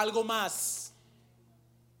escogí para algo más.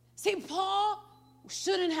 See, Paul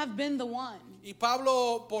shouldn't have been the one. Y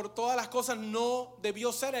Pablo, por todas las cosas, no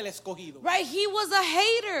debió ser el escogido. Right? He was a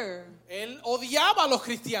hater. Él odiaba a los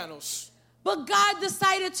cristianos, But God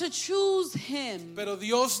decided to choose him. pero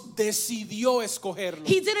Dios decidió escogerlo.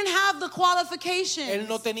 He didn't have the qualifications. Él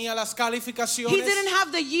no tenía las He calificaciones. didn't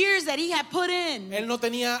have the years that he had put in. Él no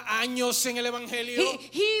tenía años en el evangelio.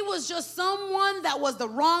 He was just someone that was the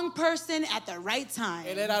wrong person at the right time.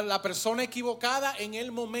 Él era la persona equivocada en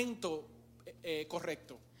el momento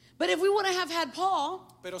correcto. But if we wouldn't have had Paul,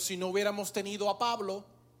 Pero si no hubiéramos tenido a Pablo,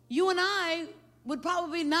 you and I would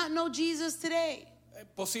probably not know Jesus today.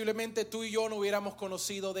 posiblemente tú y yo no hubiéramos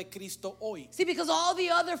conocido de Cristo hoy. See, because all the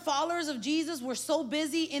other followers of Jesus were so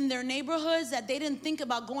busy in their neighborhoods that they didn't think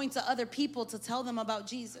about going to other people to tell them about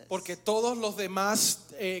Jesus. Porque todos los demás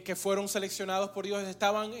que fueron seleccionados por Dios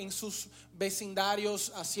estaban en sus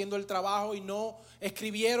vecindarios haciendo el trabajo y no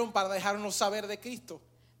escribieron para dejarnos saber de Cristo.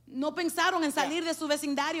 No pensaron en salir de su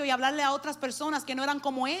vecindario y hablarle a otras personas que no eran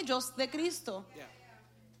como ellos de Cristo. Yeah.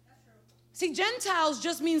 See, Gentiles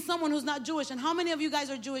just means someone who's not Jewish. And how many of you guys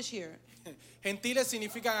are Jewish here? Gentiles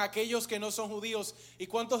significan aquellos que no son judíos. ¿Y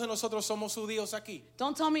cuántos de nosotros somos judíos aquí?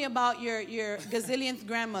 Don't tell me about your gazillionth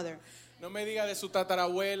grandmother. No me diga de su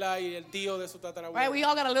tatarabuela y el tío de su tatarabuela. Right? We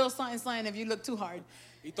all got a little something, something if you look too hard.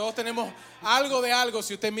 Y todos tenemos algo de algo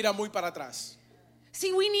si usted mira muy para atrás.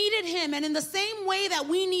 See, we needed him. And in the same way that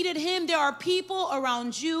we needed him, there are people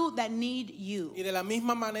around you that need you. Y de la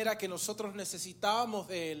misma manera que nosotros necesitábamos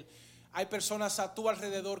de él, hay personas a tu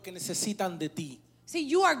alrededor que necesitan de ti. See,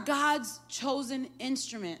 you are God's chosen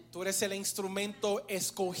instrument. Tú eres el instrumento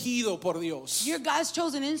escogido por Dios. You're God's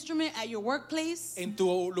chosen instrument at your workplace. En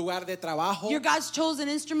tu lugar de trabajo, You're God's chosen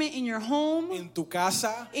instrument in your home, en tu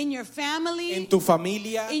casa, in your family, en tu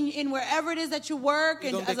familia, in wherever it is that you work, Y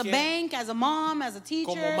and donde as a quiera. bank, as a mom, as a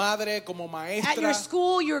como teacher. madre, como At your maestra.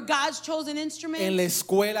 school, you're God's chosen instrument. En la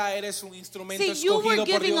escuela eres un instrumento See, you were escogido por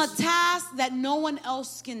giving a Dios. task that no one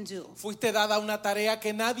else can do. Fuiste dada una tarea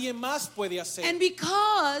que nadie más puede hacer. And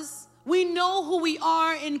because we know who we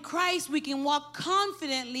are in Christ, we can walk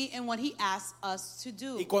confidently in what he asks us to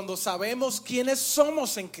do. Y cuando sabemos quiénes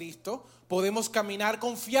somos en Cristo, podemos caminar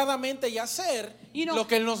confiadamente y hacer lo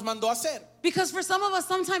que Él nos mandó a hacer. Because for some of us,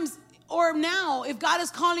 sometimes, or now, if God is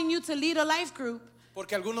calling you to lead a life group,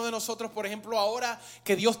 Porque algunos de nosotros, por ejemplo, ahora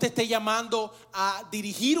que Dios te esté llamando a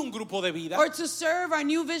dirigir un grupo de vida or to serve our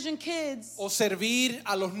New Vision kids, o servir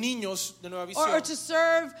a los niños de Nueva or Visión to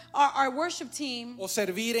serve our worship team, o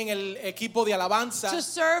servir en el equipo de alabanza to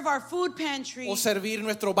serve our food pantry, o servir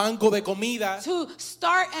nuestro banco de comida to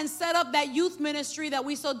start and set up that youth ministry that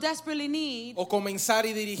we so desperately need, o comenzar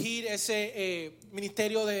y dirigir ese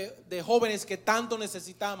ministerio de jóvenes que tanto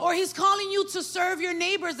necesitamos or he's calling you to serve your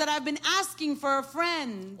neighbors that have been asking for a friend.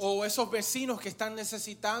 o esos vecinos que están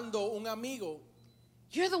necesitando un amigo.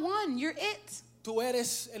 You're the one, you're it. Tú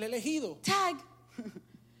eres el elegido. Tag.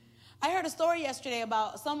 I heard a story yesterday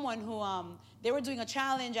about someone who they were doing a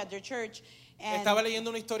challenge at their church, and Estaba leyendo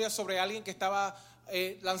una historia sobre alguien que estaba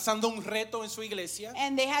lanzando un reto en su iglesia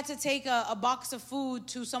they had to take a box of food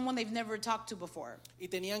to someone they've never talked to before. y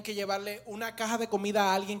tenían que llevarle una caja de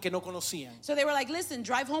comida a alguien que no conocían. So they were like, listen,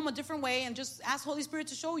 drive home a different way and just ask Holy Spirit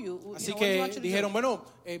to show you. Así What do you que want you to dijeron, do? bueno,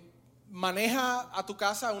 maneja a tu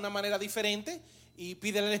casa de una manera diferente y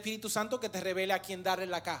pídele al Espíritu Santo que te revele a quién darle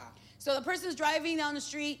la caja. So the person's driving down the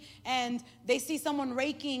street and they see someone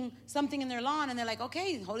raking something in their lawn and they're like,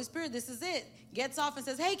 okay, Holy Spirit, this is it. Gets off and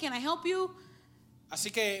says, hey, can I help you? Así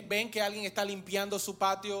que ven que alguien está limpiando su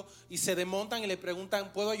patio y se desmontan y le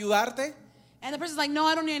preguntan, ¿puedo ayudarte? And the person's like, no,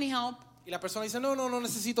 I don't need any help. Y la persona dice, no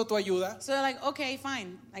necesito tu ayuda. So they're like, okay,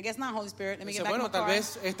 fine. I guess not, Holy Spirit. Let me Dice, get back bueno, in my tal car.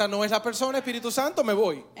 vez esta no es la persona, Espíritu Santo, me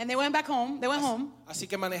voy. And they went back home. They went home. Así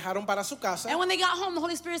que manejaron para su casa. And when they got home, the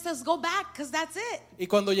Holy Spirit says, go back, because that's it. Y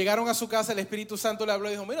cuando llegaron a su casa, el Espíritu Santo le habló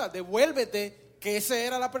y dijo, mira, devuélvete, que esa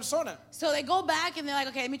era la persona. So they go back and they're like,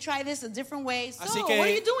 okay, let me try this a different way. So, Así que- what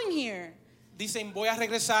are you doing here? Dicen, voy a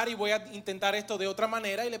regresar y voy a intentar esto de otra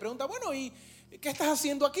manera. Y le pregunta, bueno, ¿y qué estás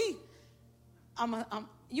haciendo aquí?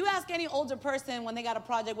 You ask any older person when they got a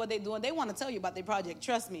project what they doing, they want to tell you about their project,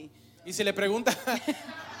 trust me. Y si le pregunta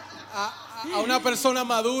a una persona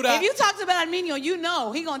madura, If you talk to Belarminio, you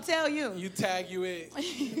know, he going to tell you. you tag you in.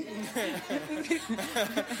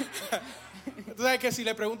 Tú sabes que si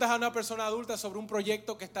le preguntas a una persona adulta sobre un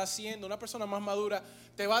proyecto que está haciendo, una persona más madura,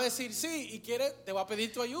 te va a decir sí y te va a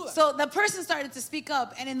pedir tu ayuda. So the person started to speak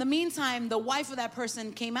up, and in the meantime, the wife of that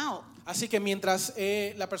person came out. Así que mientras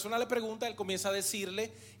la persona le pregunta, él comienza a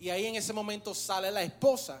decirle, y ahí en ese momento sale la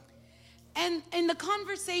esposa. And in the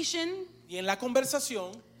conversation, Y en la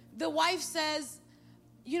conversación, the wife says,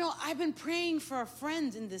 you know, I've been praying for a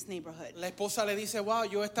friend in this neighborhood. la esposa le dice, wow,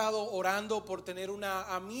 yo he estado orando por tener una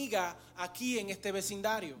amiga aquí en este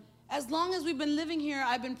vecindario. As long as we've been living here,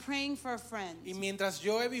 I've been praying for a friend. Y mientras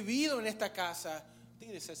yo he vivido en esta casa, I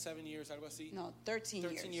think it says 7 years, algo así. No,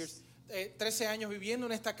 13 years. 13 años viviendo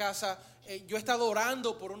en esta casa, yo he estado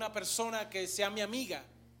orando por una persona que sea mi amiga.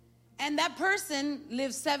 And that person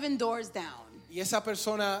lives 7 doors down. Y esa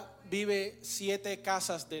persona vive 7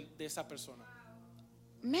 casas de esa persona.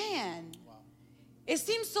 Man, it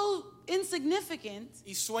seems so insignificant.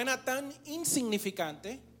 Y suena tan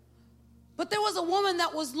insignificante, But there was a woman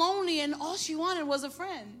that was lonely and all she wanted was a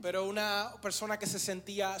friend. pero una persona que se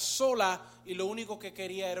sentía sola y lo único que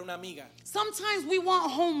quería era una amiga. Sometimes we want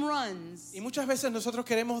home runs. Y muchas veces nosotros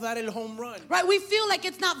queremos dar el home run. Right? We feel like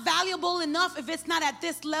it's not valuable enough if it's not at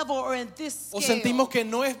this level or at this O scale. sentimos que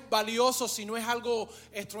no es valioso si no es algo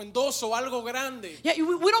estruendoso, algo grande. Yeah,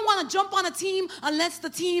 we don't want to jump on a team unless the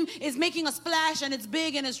team is making a splash and it's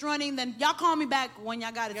big and it's running. Then y'all call me back when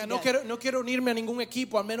y'all got it No together. quiero unirme a ningún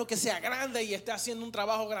equipo a menos que sea grande y esté haciendo un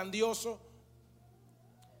trabajo grandioso.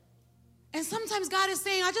 And sometimes God is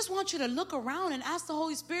saying, I just want you to look around and ask the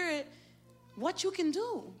Holy Spirit what you can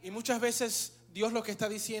do. Y muchas veces Dios lo que está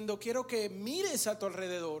diciendo, quiero que mires a tu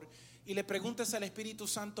alrededor y le preguntes al Espíritu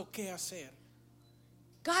Santo qué hacer.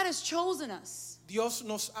 God has chosen us. Dios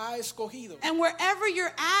nos ha escogido. And wherever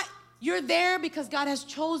you're at, you're there because God has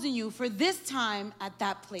chosen you for this time at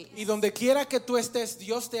that place. Y donde quiera que tú estés,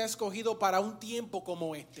 Dios te ha escogido para un tiempo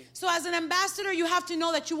como este. So as an ambassador, you have to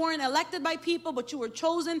know that you weren't elected by people, but you were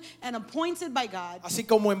chosen and appointed by God. Así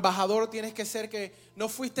como embajador tienes que ser que no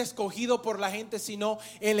fuiste escogido por la gente, sino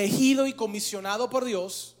elegido y comisionado por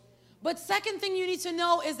Dios. But second thing you need to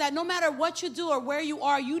know is that no matter what you do or where you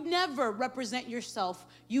are, you never represent yourself.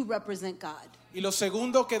 You represent God. Y lo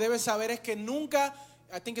segundo que debes saber es que nunca,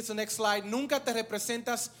 I think it's the next slide, nunca te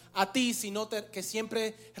representas a ti, sino que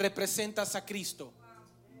siempre representas a Cristo.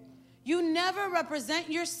 You never represent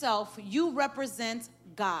yourself. You represent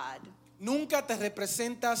God. Nunca te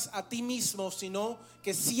representas a ti mismo, sino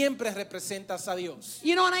que siempre representas a Dios.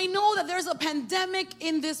 You know, and I know that there's a pandemic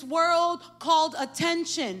in this world called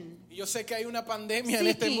attention. Y yo sé que hay una pandemia en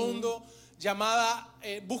este Seeking. mundo llamada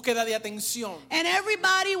búsqueda de atención. And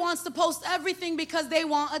everybody wants to post everything because they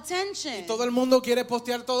want attention. Y todo el mundo quiere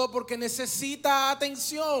postear todo porque necesita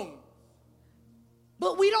atención.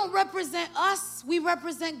 But we don't represent us, we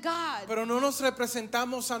represent God. Pero no nos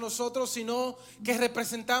representamos a nosotros, sino que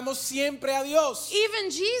representamos siempre a Dios. Even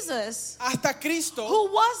Jesus, Hasta Cristo,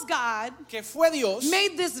 who was God, que fue Dios,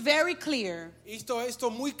 made this very clear. esto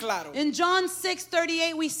muy claro. In John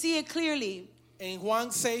 6:38, we see it clearly. En Juan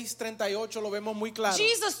 6:38 lo vemos muy claro.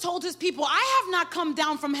 Jesus told his people, I have not come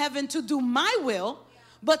down from heaven to do my will,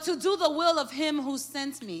 but to do the will of him who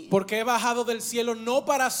sent me. Porque he bajado del cielo no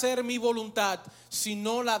para hacer mi voluntad,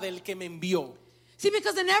 sino la del que me envió. See,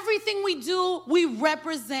 because in everything we do, we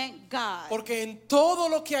represent God. Porque en todo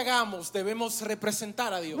lo que hagamos debemos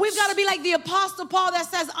representar a Dios. We've got to be like the Apostle Paul that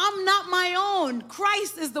says, I'm not my own.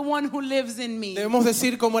 Christ is the one who lives in me. Debemos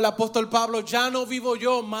decir como el apóstol Pablo, ya no vivo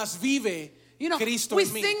yo, mas vive You know, Cristo we en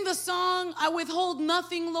mí. sing the song, I withhold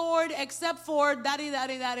nothing, Lord, except for daddy,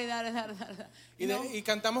 daddy, daddy, daddy, daddy, daddy. You know? Y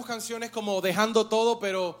cantamos canciones como dejando todo,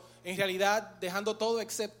 pero en realidad dejando todo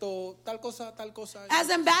excepto tal cosa, tal cosa.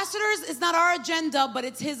 As ambassadors, it's not our agenda, but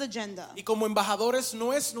it's his agenda. Y como embajadores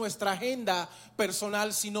no es nuestra agenda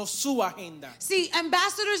personal, sino su agenda. See,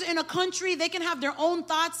 ambassadors in a country, they can have their own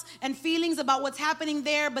thoughts and feelings about what's happening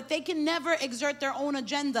there, but they can never exert their own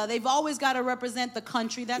agenda. They've always got to represent the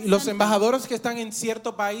country that's Y los sent them. embajadores que están en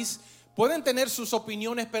cierto país pueden tener sus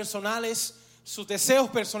opiniones personales, sus deseos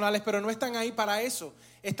personales, pero no están ahí para eso.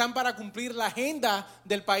 Están para cumplir la agenda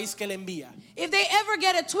del país que le envía. If they ever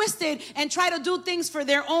get it twisted and try to do things for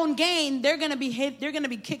their own gain, they're going to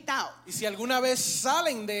be kicked out. Y si alguna vez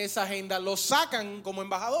salen de esa agenda, los sacan como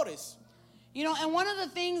embajadores. You know, and one of the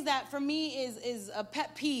things that for me is a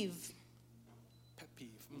pet peeve. Pet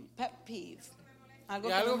peeve. Pet peeve.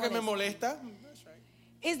 Y algo que me molesta.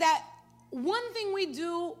 Is that one thing we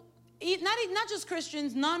do, not just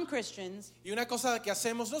Christians, non-Christians, Y una cosa que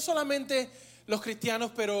hacemos, no solamente los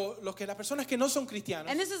cristianos, pero las personas que no son cristianos.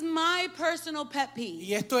 and this is my personal pet peeve,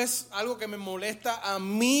 Y esto es algo que me molesta a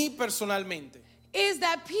mí personalmente. is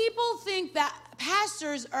that people think that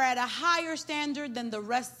pastors are at a higher standard than the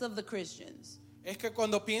rest of the Christians. Es que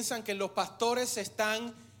cuando piensan que los pastores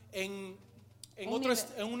están en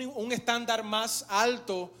un estándar más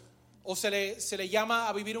alto o se le llama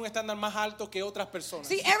a vivir un estándar más alto que otras personas.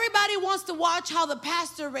 See, everybody wants to watch how the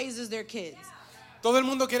pastor raises their kids. Todo el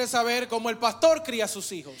mundo quiere saber cómo el pastor cría a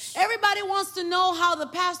sus hijos. Everybody wants to know how the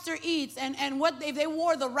pastor eats and what if they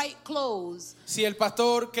wore the right clothes. Si el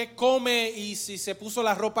pastor qué come y si se puso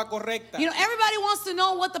la ropa correcta. You know, everybody wants to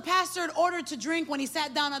know what the pastor had ordered to drink when he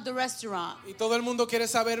sat down at the restaurant. Y todo el mundo quiere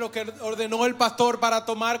saber lo que ordenó el pastor para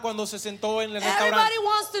tomar cuando se sentó en el restaurante. Everybody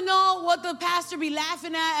wants to know what the pastor be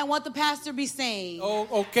laughing at and what the pastor be saying.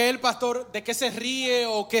 O qué el pastor, de qué se ríe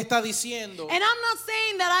o qué está diciendo. And I'm not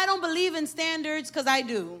saying that I don't believe in standards, because I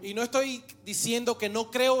do. Y no estoy diciendo que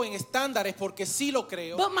no creo en estándares, porque sí lo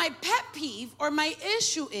creo. But my pet peeve or my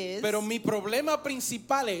issue is Pero mi problema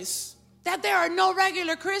principal es that there are no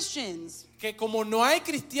regular Christians. que como no hay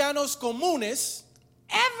cristianos comunes,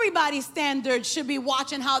 Everybody's standards should be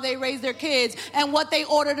watching how they raise their kids and what they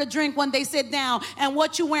order to drink when they sit down and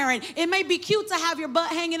what you're wearing. It may be cute to have your butt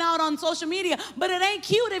hanging out on social media, but it ain't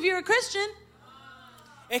cute if you're a Christian.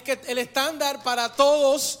 es que el estándar para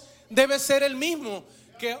todos debe ser el mismo.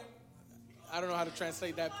 Que I don't know how to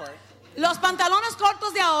translate that part. Los pantalones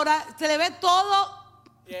cortos de ahora se le ve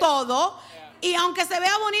todo. Y aunque se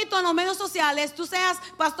vea bonito en los medios sociales, tú seas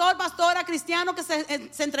pastor, pastora, cristiano que se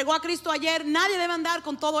entregó a Cristo ayer, nadie debe andar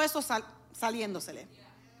con todo eso saliéndosele.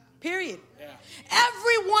 Period. Yeah.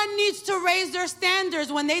 Everyone needs to raise their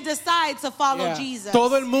standards when they decide to follow Yeah. Jesus.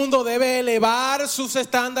 Todo el mundo debe elevar sus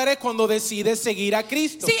estándares cuando decide seguir a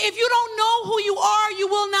Cristo. See, if you don't know who you are, you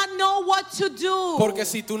will not know what to do. Porque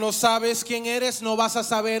si tú no sabes quién eres, no vas a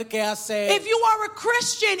saber qué hacer. If you are a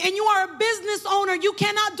Christian and you are a business owner, you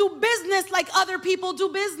cannot do business like other people do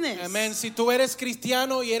business. Amén. Si tú eres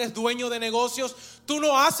cristiano y eres dueño de negocios, tú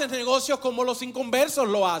no haces negocios como los inconversos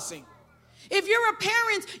lo hacen. If you're a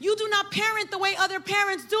parent, you do not parent the way other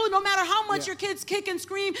parents do, no matter how much your kids kick and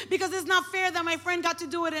scream, because it's not fair that my friend got to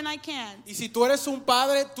do it and I can't. Y si tú eres un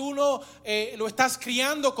padre, tú no lo estás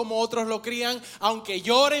criando como otros lo crían, aunque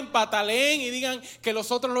lloren, pataleen y digan que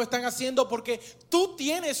los otros lo están haciendo, porque tú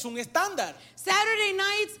tienes un estándar. Saturday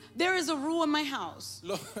nights, there is a rule in my house.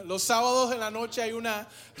 Los sábados en la noche hay una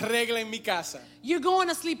regla en mi casa. You're going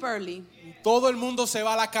to sleep early. Todo el mundo se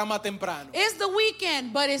va a la cama temprano. It's the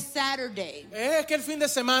weekend, but it's Saturday. Es que el fin de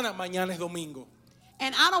semana, mañana es domingo.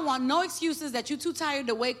 And I don't want no excuses that you're too tired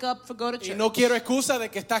to wake up for go to Y church. no quiero excusa de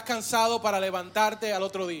que estás cansado para levantarte al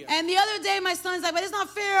otro día. And the other day, my son's like, but it's not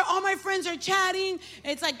fair. All my friends are chatting.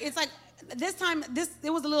 It's like this time, it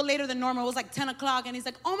was a little later than normal. It was like 10 o'clock. And he's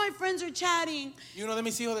like, all my friends are chatting. Y uno de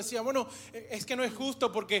mis hijos decía, bueno, es que no es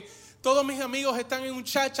justo porque todos mis amigos están en un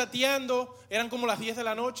chat chateando. Eran como las 10 de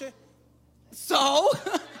la noche. So,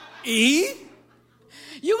 ¿Y?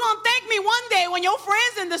 you gonna thank me one day when your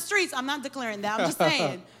friends in the streets. I'm not declaring that. I'm just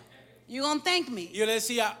saying. You gonna thank me. Y yo le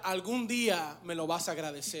decía, algún día me lo vas a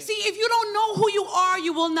agradecer. See, if you don't know who you are,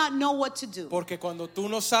 you will not know what to do. Porque cuando tú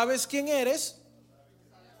no sabes quién eres,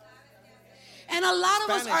 And a lot of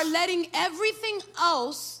us Spanish. are letting everything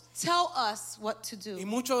else tell us what to y do.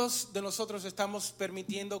 muchos de nosotros estamos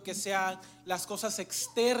permitiendo que sean las cosas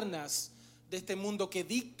externas de este mundo que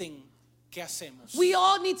dicten qué hacemos. We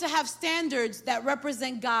all need to have standards that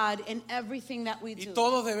represent God in everything that we Y do.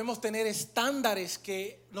 todos debemos tener estándares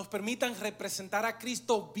que nos permitan representar a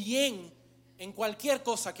Cristo bien en cualquier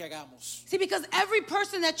cosa que hagamos. See, because every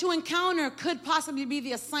person that you encounter could possibly be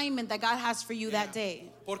the assignment that God has for you that day.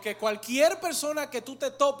 Porque cualquier persona que tú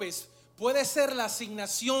te topes puede ser la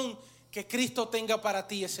asignación que Cristo tenga para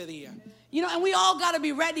ti ese día. You know, and we all got to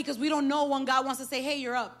be ready because we don't know when God wants to say, hey,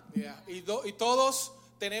 you're up. Y todos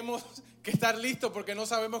tenemos que estar listos porque no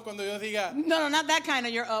sabemos cuando Dios diga, No, not that kind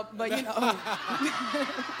of you're up, but you know.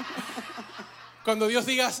 cuando Dios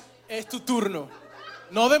diga, es tu turno.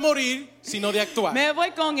 No de morir, sino de actuar. Me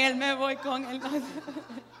voy con él.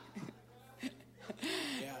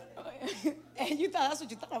 Yeah. And you thought that's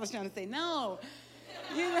what you thought I was trying to say. No.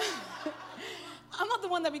 You know, I'm not the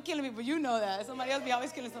one that be killing people. You know that. Somebody else be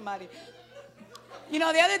always killing somebody. You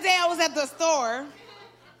know, the other day I was at the store,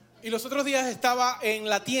 Y los otros días estaba en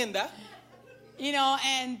la tienda. you know,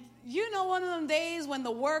 and you know one of them days when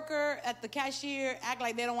the worker at the cashier act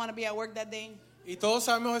like they don't want to be at work that day. Y todos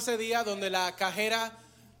sabemos ese día donde la cajera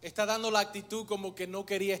está dando la actitud como que no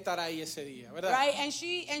quería estar ahí ese día, ¿verdad? Right? And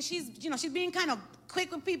she's, you know, she's being kind of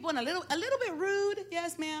quick with people and a little bit rude.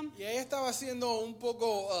 Yes, ma'am. Y ella estaba siendo un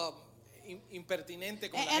poco impertinente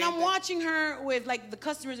con la And I'm gente. watching her with like the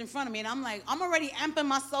customers in front of me, and I'm like, I'm already amping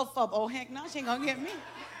myself up. Oh heck no, she ain't gonna get me.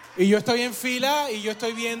 Y yo estoy en fila y yo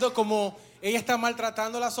estoy viendo como ella está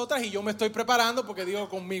maltratando a las otras y yo me estoy preparando porque digo,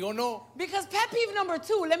 conmigo no. Because pet peeve number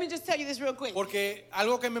 2, let me just tell you this real quick. Porque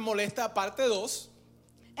algo que me molesta, parte 2,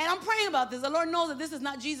 And I'm praying about this. The Lord knows that this is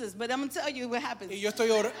not Jesus, but I'm going to tell you what happens. Y yo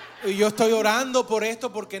estoy orando por esto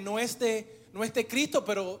porque no es de Cristo,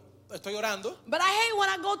 pero estoy orando. But I hate when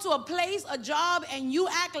I go to a place, a job, and you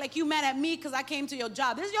act like you mad at me because I came to your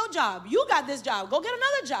job. This is your job. You got this job. Go get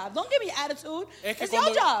another job. Don't give me attitude. It's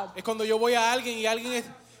your job. Es cuando yo voy a alguien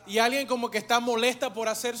y alguien como que está molesta por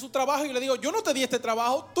hacer su trabajo y le digo, yo no te di este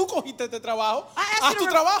trabajo, tú cogiste este trabajo, haz tu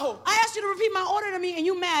trabajo. I asked you to repeat my order to me and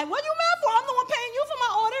you mad. What you mad for? I'm the one paying you for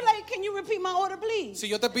my order. Like, can you repeat my order, please? Si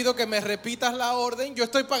yo te pido que me repitas la orden, yo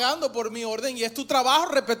estoy pagando por mi orden y es tu trabajo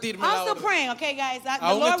repetirme la I'm still orden. praying, okay, guys? The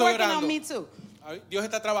Aún Lord estoy working orando. on me too. Dios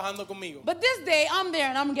está trabajando conmigo. But this day, I'm there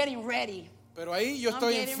and I'm getting ready. Pero ahí yo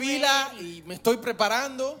estoy en getting fila ready. y me estoy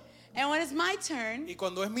preparando. And when it's my turn, Y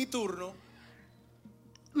cuando es mi turno,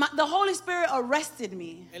 the Holy Spirit arrested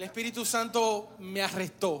me el Espíritu Santo me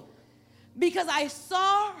arrestó. because I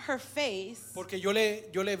saw her face Porque yo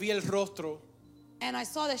le vi el rostro and I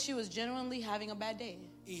saw that she was genuinely having a bad day.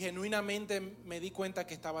 y genuinamente me di cuenta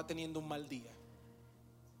que estaba teniendo un mal día.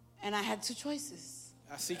 And I had two choices.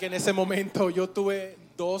 Así que en ese momento yo tuve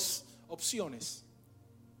dos opciones.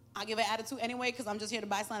 I'll give an attitude anyway because I'm just here to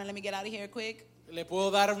buy something and let me get out of here quick. Le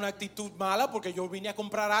puedo dar una actitud mala porque yo vine a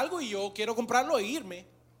comprar algo y yo quiero comprarlo e irme.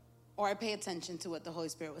 Or I pay attention to what the Holy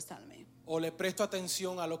Spirit was telling me. O le presto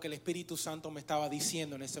atención a lo que el Espíritu Santo me estaba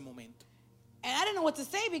diciendo en ese momento. And I didn't know what to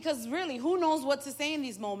say because really, who knows what to say in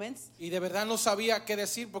these moments? Y de verdad no sabía qué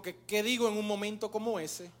decir porque qué digo en un momento como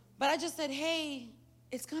ese. But I just said, hey,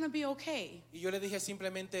 it's going to be okay. Y yo le dije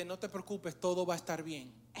simplemente, no te preocupes, todo va a estar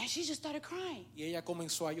bien. And she just started crying. Y ella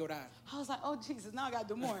comenzó a llorar. I was like, oh, Jesus, now I got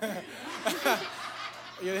to do more.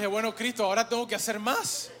 Y yo dije, bueno, Cristo, ahora tengo que hacer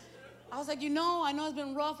más. I was like, I know it's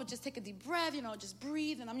been rough, but just take a deep breath, just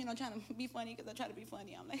breathe. And I'm, trying to be funny because I try to be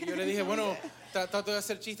funny. I'm like, Y yo le dije, bueno, trato de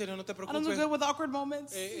hacer chistes, no te I don't do preocupes. good with awkward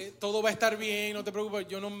moments. Todo va a estar bien, no te preocupes.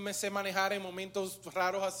 Yo no me sé manejar en momentos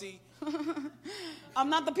raros así. I'm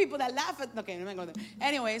not the people that laugh at. Okay, I'm not going there.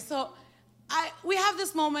 Anyway, so we have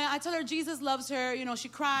this moment. I tell her Jesus loves her. She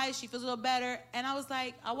cries. She feels a little better. And I was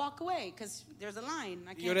like, I walk away because there's a line.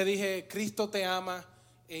 I Y yo le dije, Cristo te ama.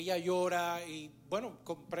 Ella llora y bueno,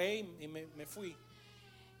 compré y me fui.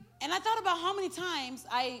 And I thought about how many times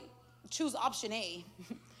I choose option A.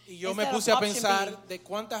 Y yo me instead of puse a option pensar B. de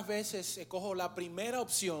cuántas veces escojo la primera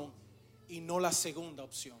opción y no la segunda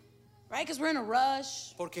opción. Right? Because we're in a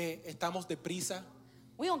rush. Porque estamos deprisa,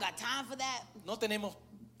 We don't got time for that. no tenemos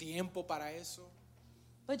tiempo para eso.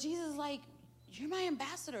 But Jesus is like, you're my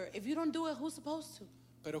ambassador. If you don't do it, who's supposed to?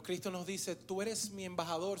 Pero Cristo nos dice, tú eres mi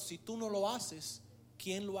embajador, si tú no lo haces,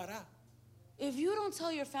 ¿quién lo hará? If you don't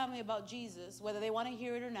tell your family about Jesus, whether they want to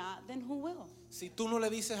hear it or not, then who will? Si tú no le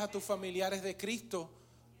dices a tus familiares de Cristo,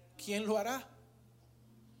 ¿quién lo hará?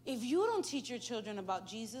 If you don't teach your children about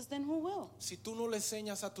Jesus, then who will? Si tú no le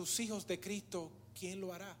enseñas a tus hijos de Cristo, ¿quién lo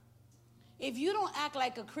hará? If you don't act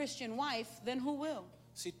like a Christian wife, then who will?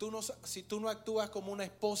 Si tú no actúas como una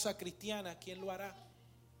esposa cristiana, ¿quién lo hará?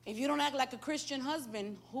 If you don't act like a Christian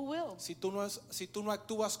husband, who will? Si tú no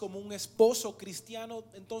actúas como un esposo cristiano,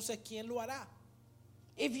 entonces ¿quién lo hará?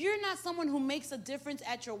 If you're not someone who makes a difference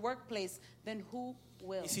at your workplace, then who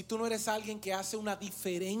will? Y si tú no eres alguien que hace una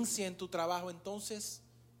diferencia en tu trabajo, entonces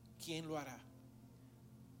 ¿quién lo hará?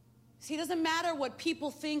 See, it doesn't matter what people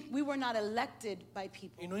think. We were not elected by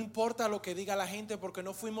people. Y no importa lo que diga la gente porque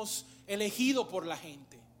no fuimos elegidos por la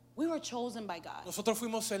gente. We were chosen by God. Nosotros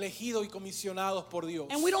fuimos elegidos y comisionados por Dios.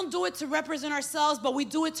 And we don't do it to represent ourselves, but we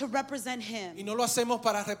do it to represent Him. Y no lo hacemos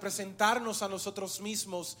para representarnos a nosotros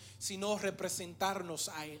mismos, sino representarnos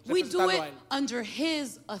a Él. We do it A él. under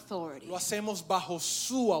His authority. Lo hacemos bajo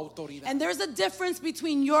su autoridad. And there's a difference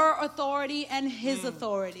between your authority and His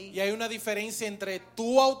authority. Y hay una diferencia entre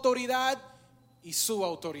tu autoridad y su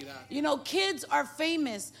autoridad. Kids are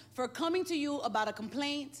famous for coming to you about a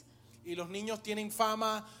complaint. Y los niños tienen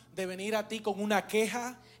fama de venir a ti con una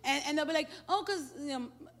queja. And they'll be like, oh, because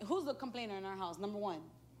who's the complainer in our house? Number one.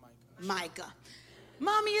 Micah.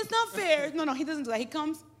 Mommy, it's not fair. No, he doesn't do that. He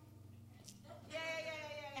comes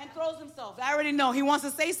and throws himself. I already know. He wants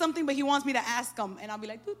to say something, but he wants me to ask him. And I'll be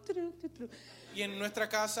like, doo, doo, doo, doo, doo. Y en nuestra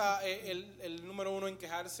casa el número uno en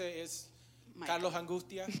quejarse es Micah. Carlos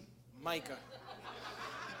Angustia, Micah.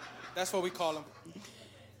 That's what we call him.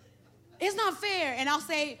 It's not fair. And I'll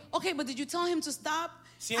say, okay, but did you tell him to stop?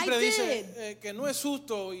 Siempre I dice did. Que no es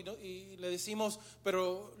justo y le decimos,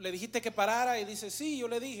 pero le dijiste que parara y dice, sí, yo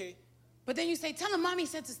le dije. But then you say, tell him mommy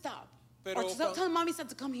said to stop. Pero Tell him mommy said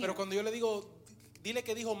to come here. Pero cuando yo le digo, dile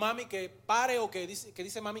que dijo mami que pare o que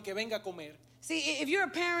dice mami que venga a comer. See, if you're a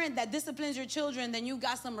parent that disciplines your children, then you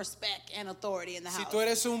got some respect and authority in the Si house. tú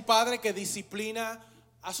eres un padre que disciplina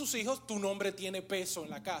a sus hijos, tu nombre tiene peso en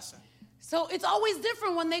la casa. So it's always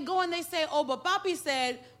different when they go and they say, oh, but papi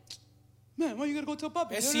said, man, why you gotta go tell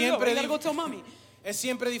papi? Es No, siempre you gotta go tell mommy. Es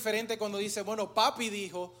siempre diferente cuando dice, bueno, papi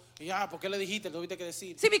dijo, ya, ¿por qué le dijiste? Lo tuviste que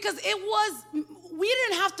decir. See, because we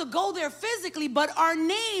didn't have to go there physically, but our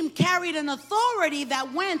name carried an authority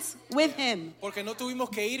that went with him. Porque no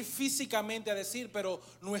tuvimos que ir físicamente a decir, pero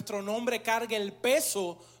nuestro nombre carga el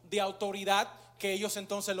peso de autoridad que ellos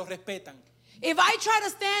entonces lo respetan. If I try to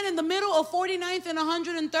stand in the middle of 49th and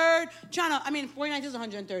 103rd, 49th is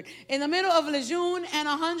 103rd, in the middle of Lejeune and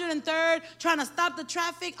 103rd, trying to stop the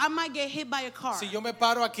traffic, I might get hit by a car. Si yo me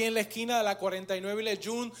paro aquí en la esquina de la 49 y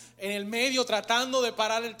Lejeune, en el medio tratando de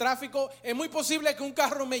parar el tráfico, es muy posible que un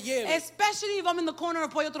carro me lleve. Especially if I'm in the corner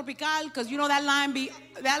of Pollo Tropical, because you know that line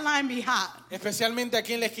be hot. Especialmente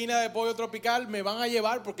aquí en la esquina de Pollo Tropical, me van a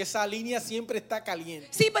llevar porque esa línea siempre está caliente.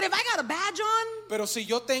 See, but if I got a badge on, Pero si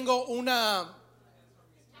yo tengo una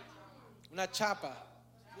chapa,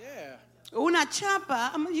 yeah. una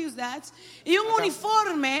chapa, I'm going to use that, y un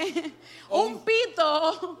uniforme, un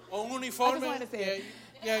pito, O un I uniforme, just wanted to say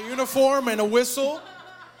yeah, uniform and a whistle.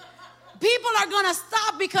 people are going to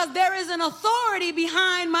stop because there is an authority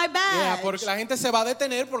behind my Yeah, badge. porque la gente se va a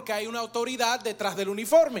detener porque hay una autoridad detrás del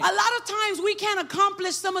uniforme. A lot of times we can't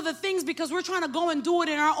accomplish some of the things because we're trying to go and do it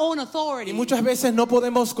in our own authority. Y muchas veces no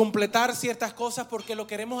podemos completar ciertas cosas porque lo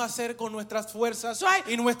queremos hacer con nuestras fuerzas Right.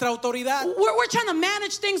 y nuestra autoridad. We're trying to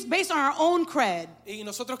manage things based on our own cred. Y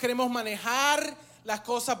nosotros queremos manejar las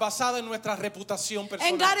cosas basadas en nuestra reputación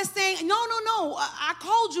And God personal. is saying, no. I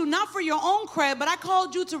called you not for your own cred, but I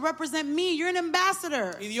called you to represent me. You're an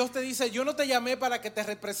ambassador. Y Dios te dice, yo no te llamé para que te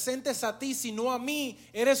representes a ti, sino a mí.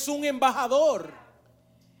 Eres un embajador.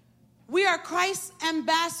 We are Christ's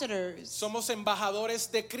ambassadors. Somos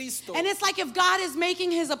embajadores de Cristo. And it's like if God is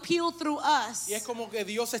making his appeal through us. Y es como que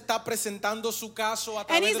Dios está presentando su caso a And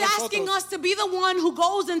través he's de asking nosotros. us to be the one who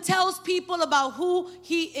goes and tells people about who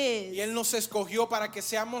he Y is. Él nos escogió para que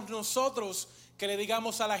seamos nosotros que le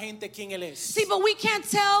digamos a la gente quién Él es. See, but we can't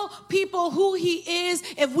tell people who he is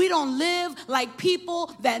if we don't live like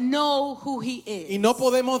people that know who he is. Y no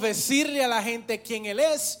podemos decirle a la gente quién Él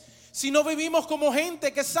es si no vivimos como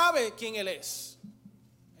gente que sabe quién Él es.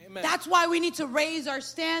 Amen. That's why we need to raise our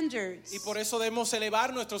standards. Y por eso debemos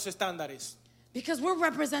elevar nuestros estándares. Because we're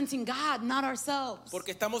representing God, not ourselves.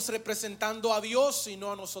 Porque estamos representando a Dios y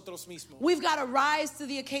no a nosotros mismos. We've got to rise to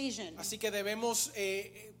the occasion. Así que debemos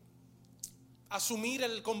asumir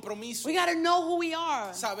el compromiso, We got to know who we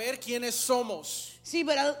are. saber quiénes somos. See,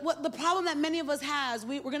 but what the problem that many of us has,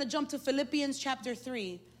 we're going to jump to Philippians chapter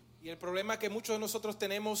 3. Y el problema que muchos de nosotros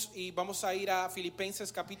tenemos, y vamos a ir a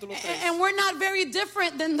Filipenses capítulo 3. And we're not very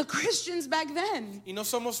different than the Christians back then. Y no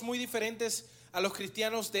somos muy diferentes a los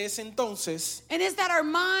cristianos de ese entonces. And it's that our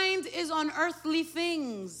mind is on earthly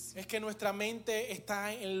things. Es que nuestra mente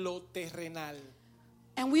está en lo terrenal.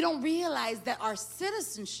 And we don't realize that our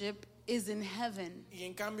citizenship is in heaven. Y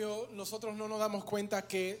en cambio nosotros no nos damos cuenta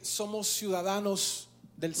que somos ciudadanos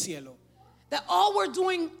del cielo. That all we're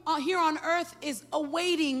doing here on earth is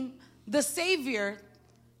awaiting the Savior,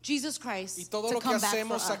 Jesus Christ, Y todo to lo que come back for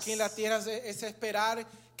hacemos us. aquí en la tierra es esperar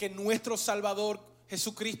que nuestro Salvador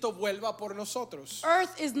Jesucristo vuelva por nosotros.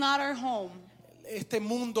 Earth is not our home. Este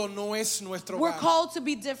mundo no es nuestro We're hogar. called to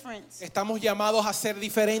be different. Estamos llamados a ser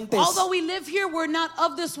diferentes. Although we live here, we're not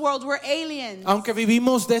of this world. We're aliens. Aunque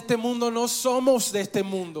vivimos de este mundo, no somos de este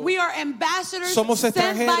mundo. We are ambassadors Somos sent by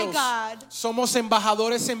extranjeros. God Somos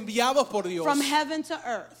embajadores enviados por Dios from heaven to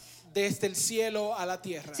earth. desde el cielo a la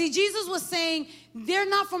tierra. See, Jesus was saying, they're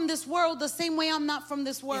not from this world the same way I'm not from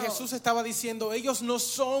this Y world. Jesús estaba diciendo, ellos no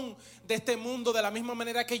son de este mundo de la misma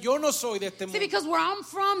manera que yo no soy de este See, mundo. because where I'm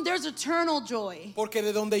from, there's eternal joy. Porque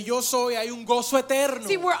de donde yo soy hay un gozo eterno.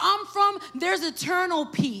 See, where I'm from, there's eternal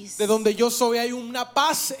peace. De donde yo soy hay una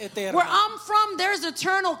paz Where eterna. I'm from, there's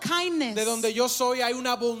eternal kindness. De donde yo soy hay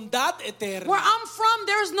una bondad Where eterna. I'm from,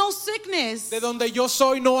 there's no sickness. De donde yo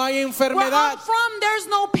soy no hay Where enfermedad. I'm from, there's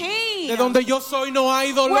no pain. De donde yo soy no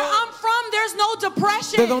hay dolor. Where I'm from, there's no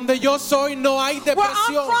depression. De donde yo soy no hay Where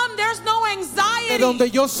I'm depresión. from, there's no anxiety. De donde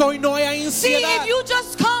yo soy no hay See, ansiedad. if you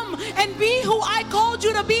just come and be who I called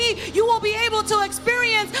you to be, you will be able to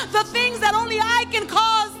experience the things that only I can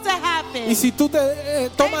cause to happen. Y si tú te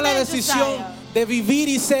tomas la Amen, decisión Josiah. de vivir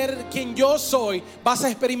y ser quien yo soy, vas a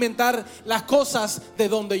experimentar las cosas de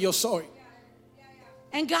donde yo soy.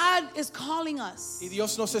 And God is calling us. Y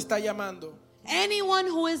Dios nos está llamando. Anyone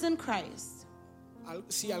who is in Christ,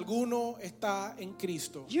 Si alguno está en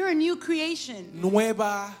Cristo, you're a new creation.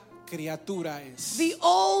 nueva criatura es. The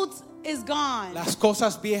old is gone Las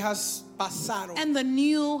cosas viejas pasaron. and the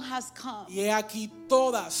new has come. Y he aquí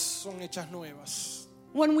todas son hechas nuevas.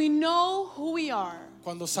 When we know who we are,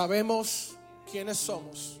 Cuando sabemos quiénes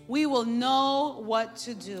somos, we will know what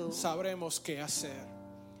to do. sabremos qué hacer.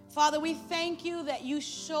 Father, we thank you that you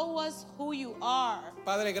show us who you are.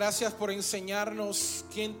 Padre, gracias por enseñarnos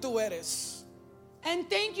quién tú eres. And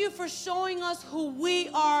thank you for showing us who we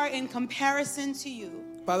are in comparison to you.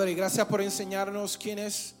 Padre, gracias por enseñarnos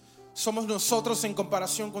quiénes somos nosotros en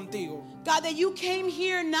comparación contigo. God, that you came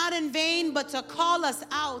here not in vain, but to call us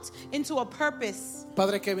out into a purpose.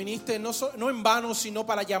 Padre, que viniste no en vano, sino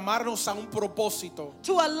para llamarnos a un propósito,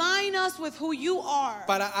 To align us with who you are.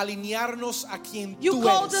 para alinearnos a quien You tú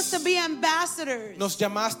called us to eres. be ambassadors. Nos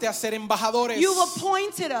llamaste a ser embajadores. You've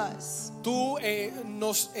appointed us. Tú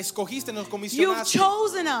nos escogiste, nos You've comisionaste.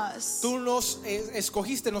 chosen us. Tú nos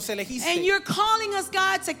escogiste, nos elegiste. And you're calling us,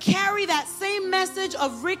 God, to carry that same message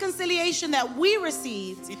of reconciliation that we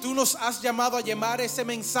received Y tú nos has llamado a llevar ese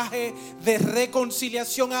mensaje de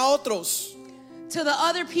reconciliación a otros, to the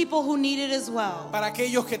other people who need it as well. para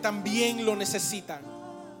aquellos que también lo necesitan.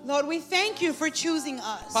 Lord, we thank you for choosing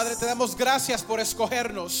us. Padre, te damos gracias por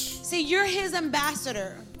escogernos. See, you're his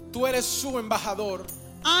ambassador. Tú eres su embajador.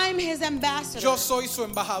 I'm his ambassador. Yo soy su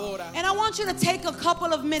embajadora. And I want you to take a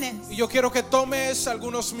couple of minutes. Y yo quiero que tomes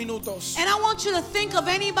algunos minutos. And I want you to think of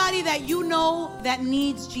anybody that you know that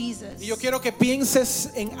needs Jesus. Y yo quiero que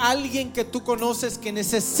pienses en alguien que tú conoces que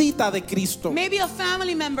necesita de Cristo. Maybe a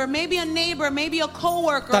family member, maybe a neighbor, maybe a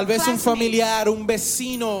coworker, Tal a vez un classmate. familiar, un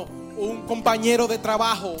vecino, un compañero de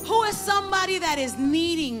trabajo. Who is somebody that is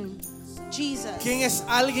needing Jesus? ¿Quién es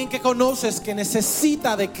alguien que conoces que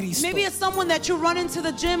necesita de Cristo? Maybe it's someone that you run into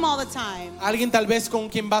the gym all the time, Alguien tal vez con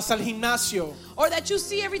quien vas al gimnasio. or that you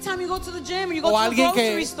see every time you go to the gym or you go O to the alguien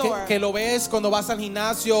grocery store. que lo ves cuando vas al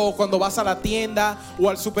gimnasio o cuando vas a la tienda o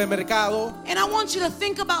al supermercado. And I want you to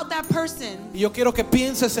think about that person. Y yo quiero que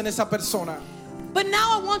pienses en esa persona. But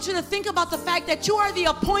now I want you to think about the fact that you are the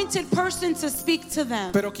appointed person to speak to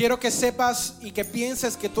them. Pero quiero que sepas y que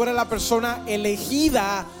pienses que tú eres la persona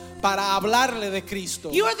elegida para hablarle de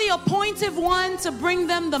Cristo. You are the appointed one to bring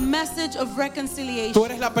them the message of reconciliation. Tú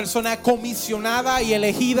eres la persona comisionada y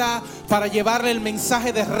elegida para llevarle el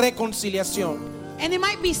mensaje de reconciliación. And it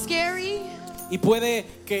might be scary, Y puede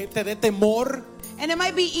que te dé temor and it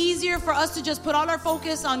might be easier for us to just put all our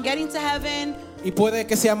focus on getting to heaven. y puede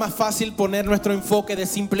que sea más fácil poner nuestro enfoque de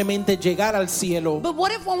simplemente llegar al cielo. But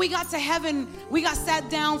what if when we got to heaven, we got sat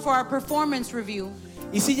down for our performance review?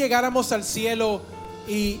 Y si llegáramos al cielo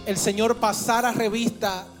y el Señor pasara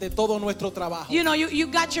revista de todo nuestro trabajo. You know, you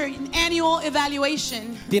got your annual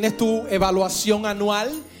evaluation. Tienes tu evaluación anual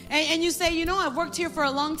And you say, you know, I've worked here for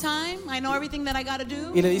a long time. I know everything that I got to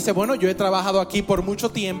do. y le dice, bueno, yo he trabajado aquí por mucho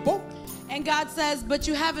tiempo And God says, but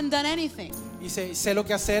you haven't done anything. y sé lo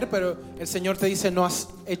que hacer, pero el Señor te dice, no has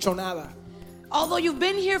hecho nada. Although you've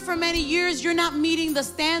been here for many years, you're not meeting the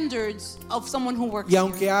standards of someone who works Y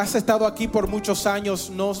aunque has estado aquí por muchos años,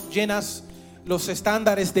 no llenas los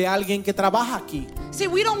estándares de alguien que trabaja aquí. here. See,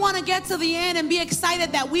 we don't want to get to the end and be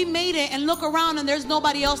excited that we made it and look around and there's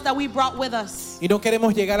nobody else that we brought with us. Y no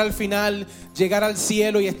queremos llegar al final, llegar al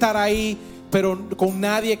cielo y estar ahí, pero con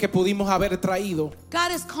nadie que pudimos haber traído.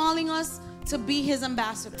 God is calling us to be his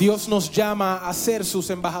ambassador. Dios nos llama a ser sus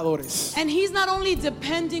embajadores. And he's not only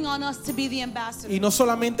depending on us to be the ambassador, Y no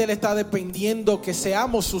solamente Él está dependiendo que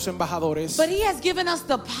seamos sus embajadores, but he has given us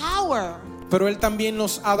the power pero Él también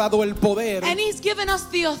nos ha dado el poder and he's given us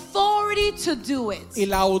the authority to do it. y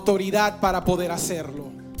la autoridad para poder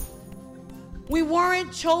hacerlo. We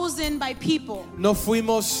weren't chosen by people. No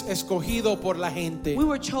fuimos escogidos por la gente, We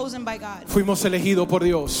were chosen by God. fuimos elegidos por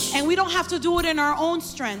Dios. And we don't have to do it in our own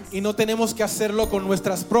strength Y no tenemos que hacerlo con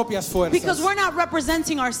nuestras propias because fuerzas, we're not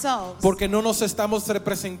representing ourselves. porque no nos estamos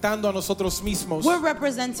representando a nosotros mismos, We're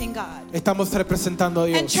representing God. estamos representando a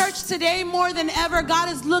And Dios. church, today more than ever,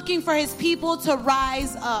 God is looking for his people to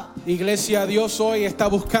rise up. Iglesia, Dios hoy está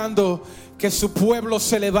buscando que su pueblo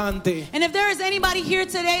se levante. And if there is anybody here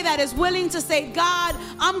today that is willing to say, God,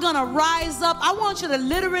 I'm going to rise up, I want you to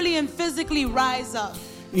literally and physically rise up.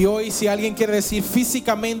 Y hoy si alguien quiere decir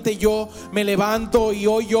físicamente yo me levanto y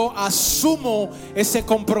hoy yo asumo ese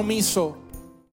compromiso.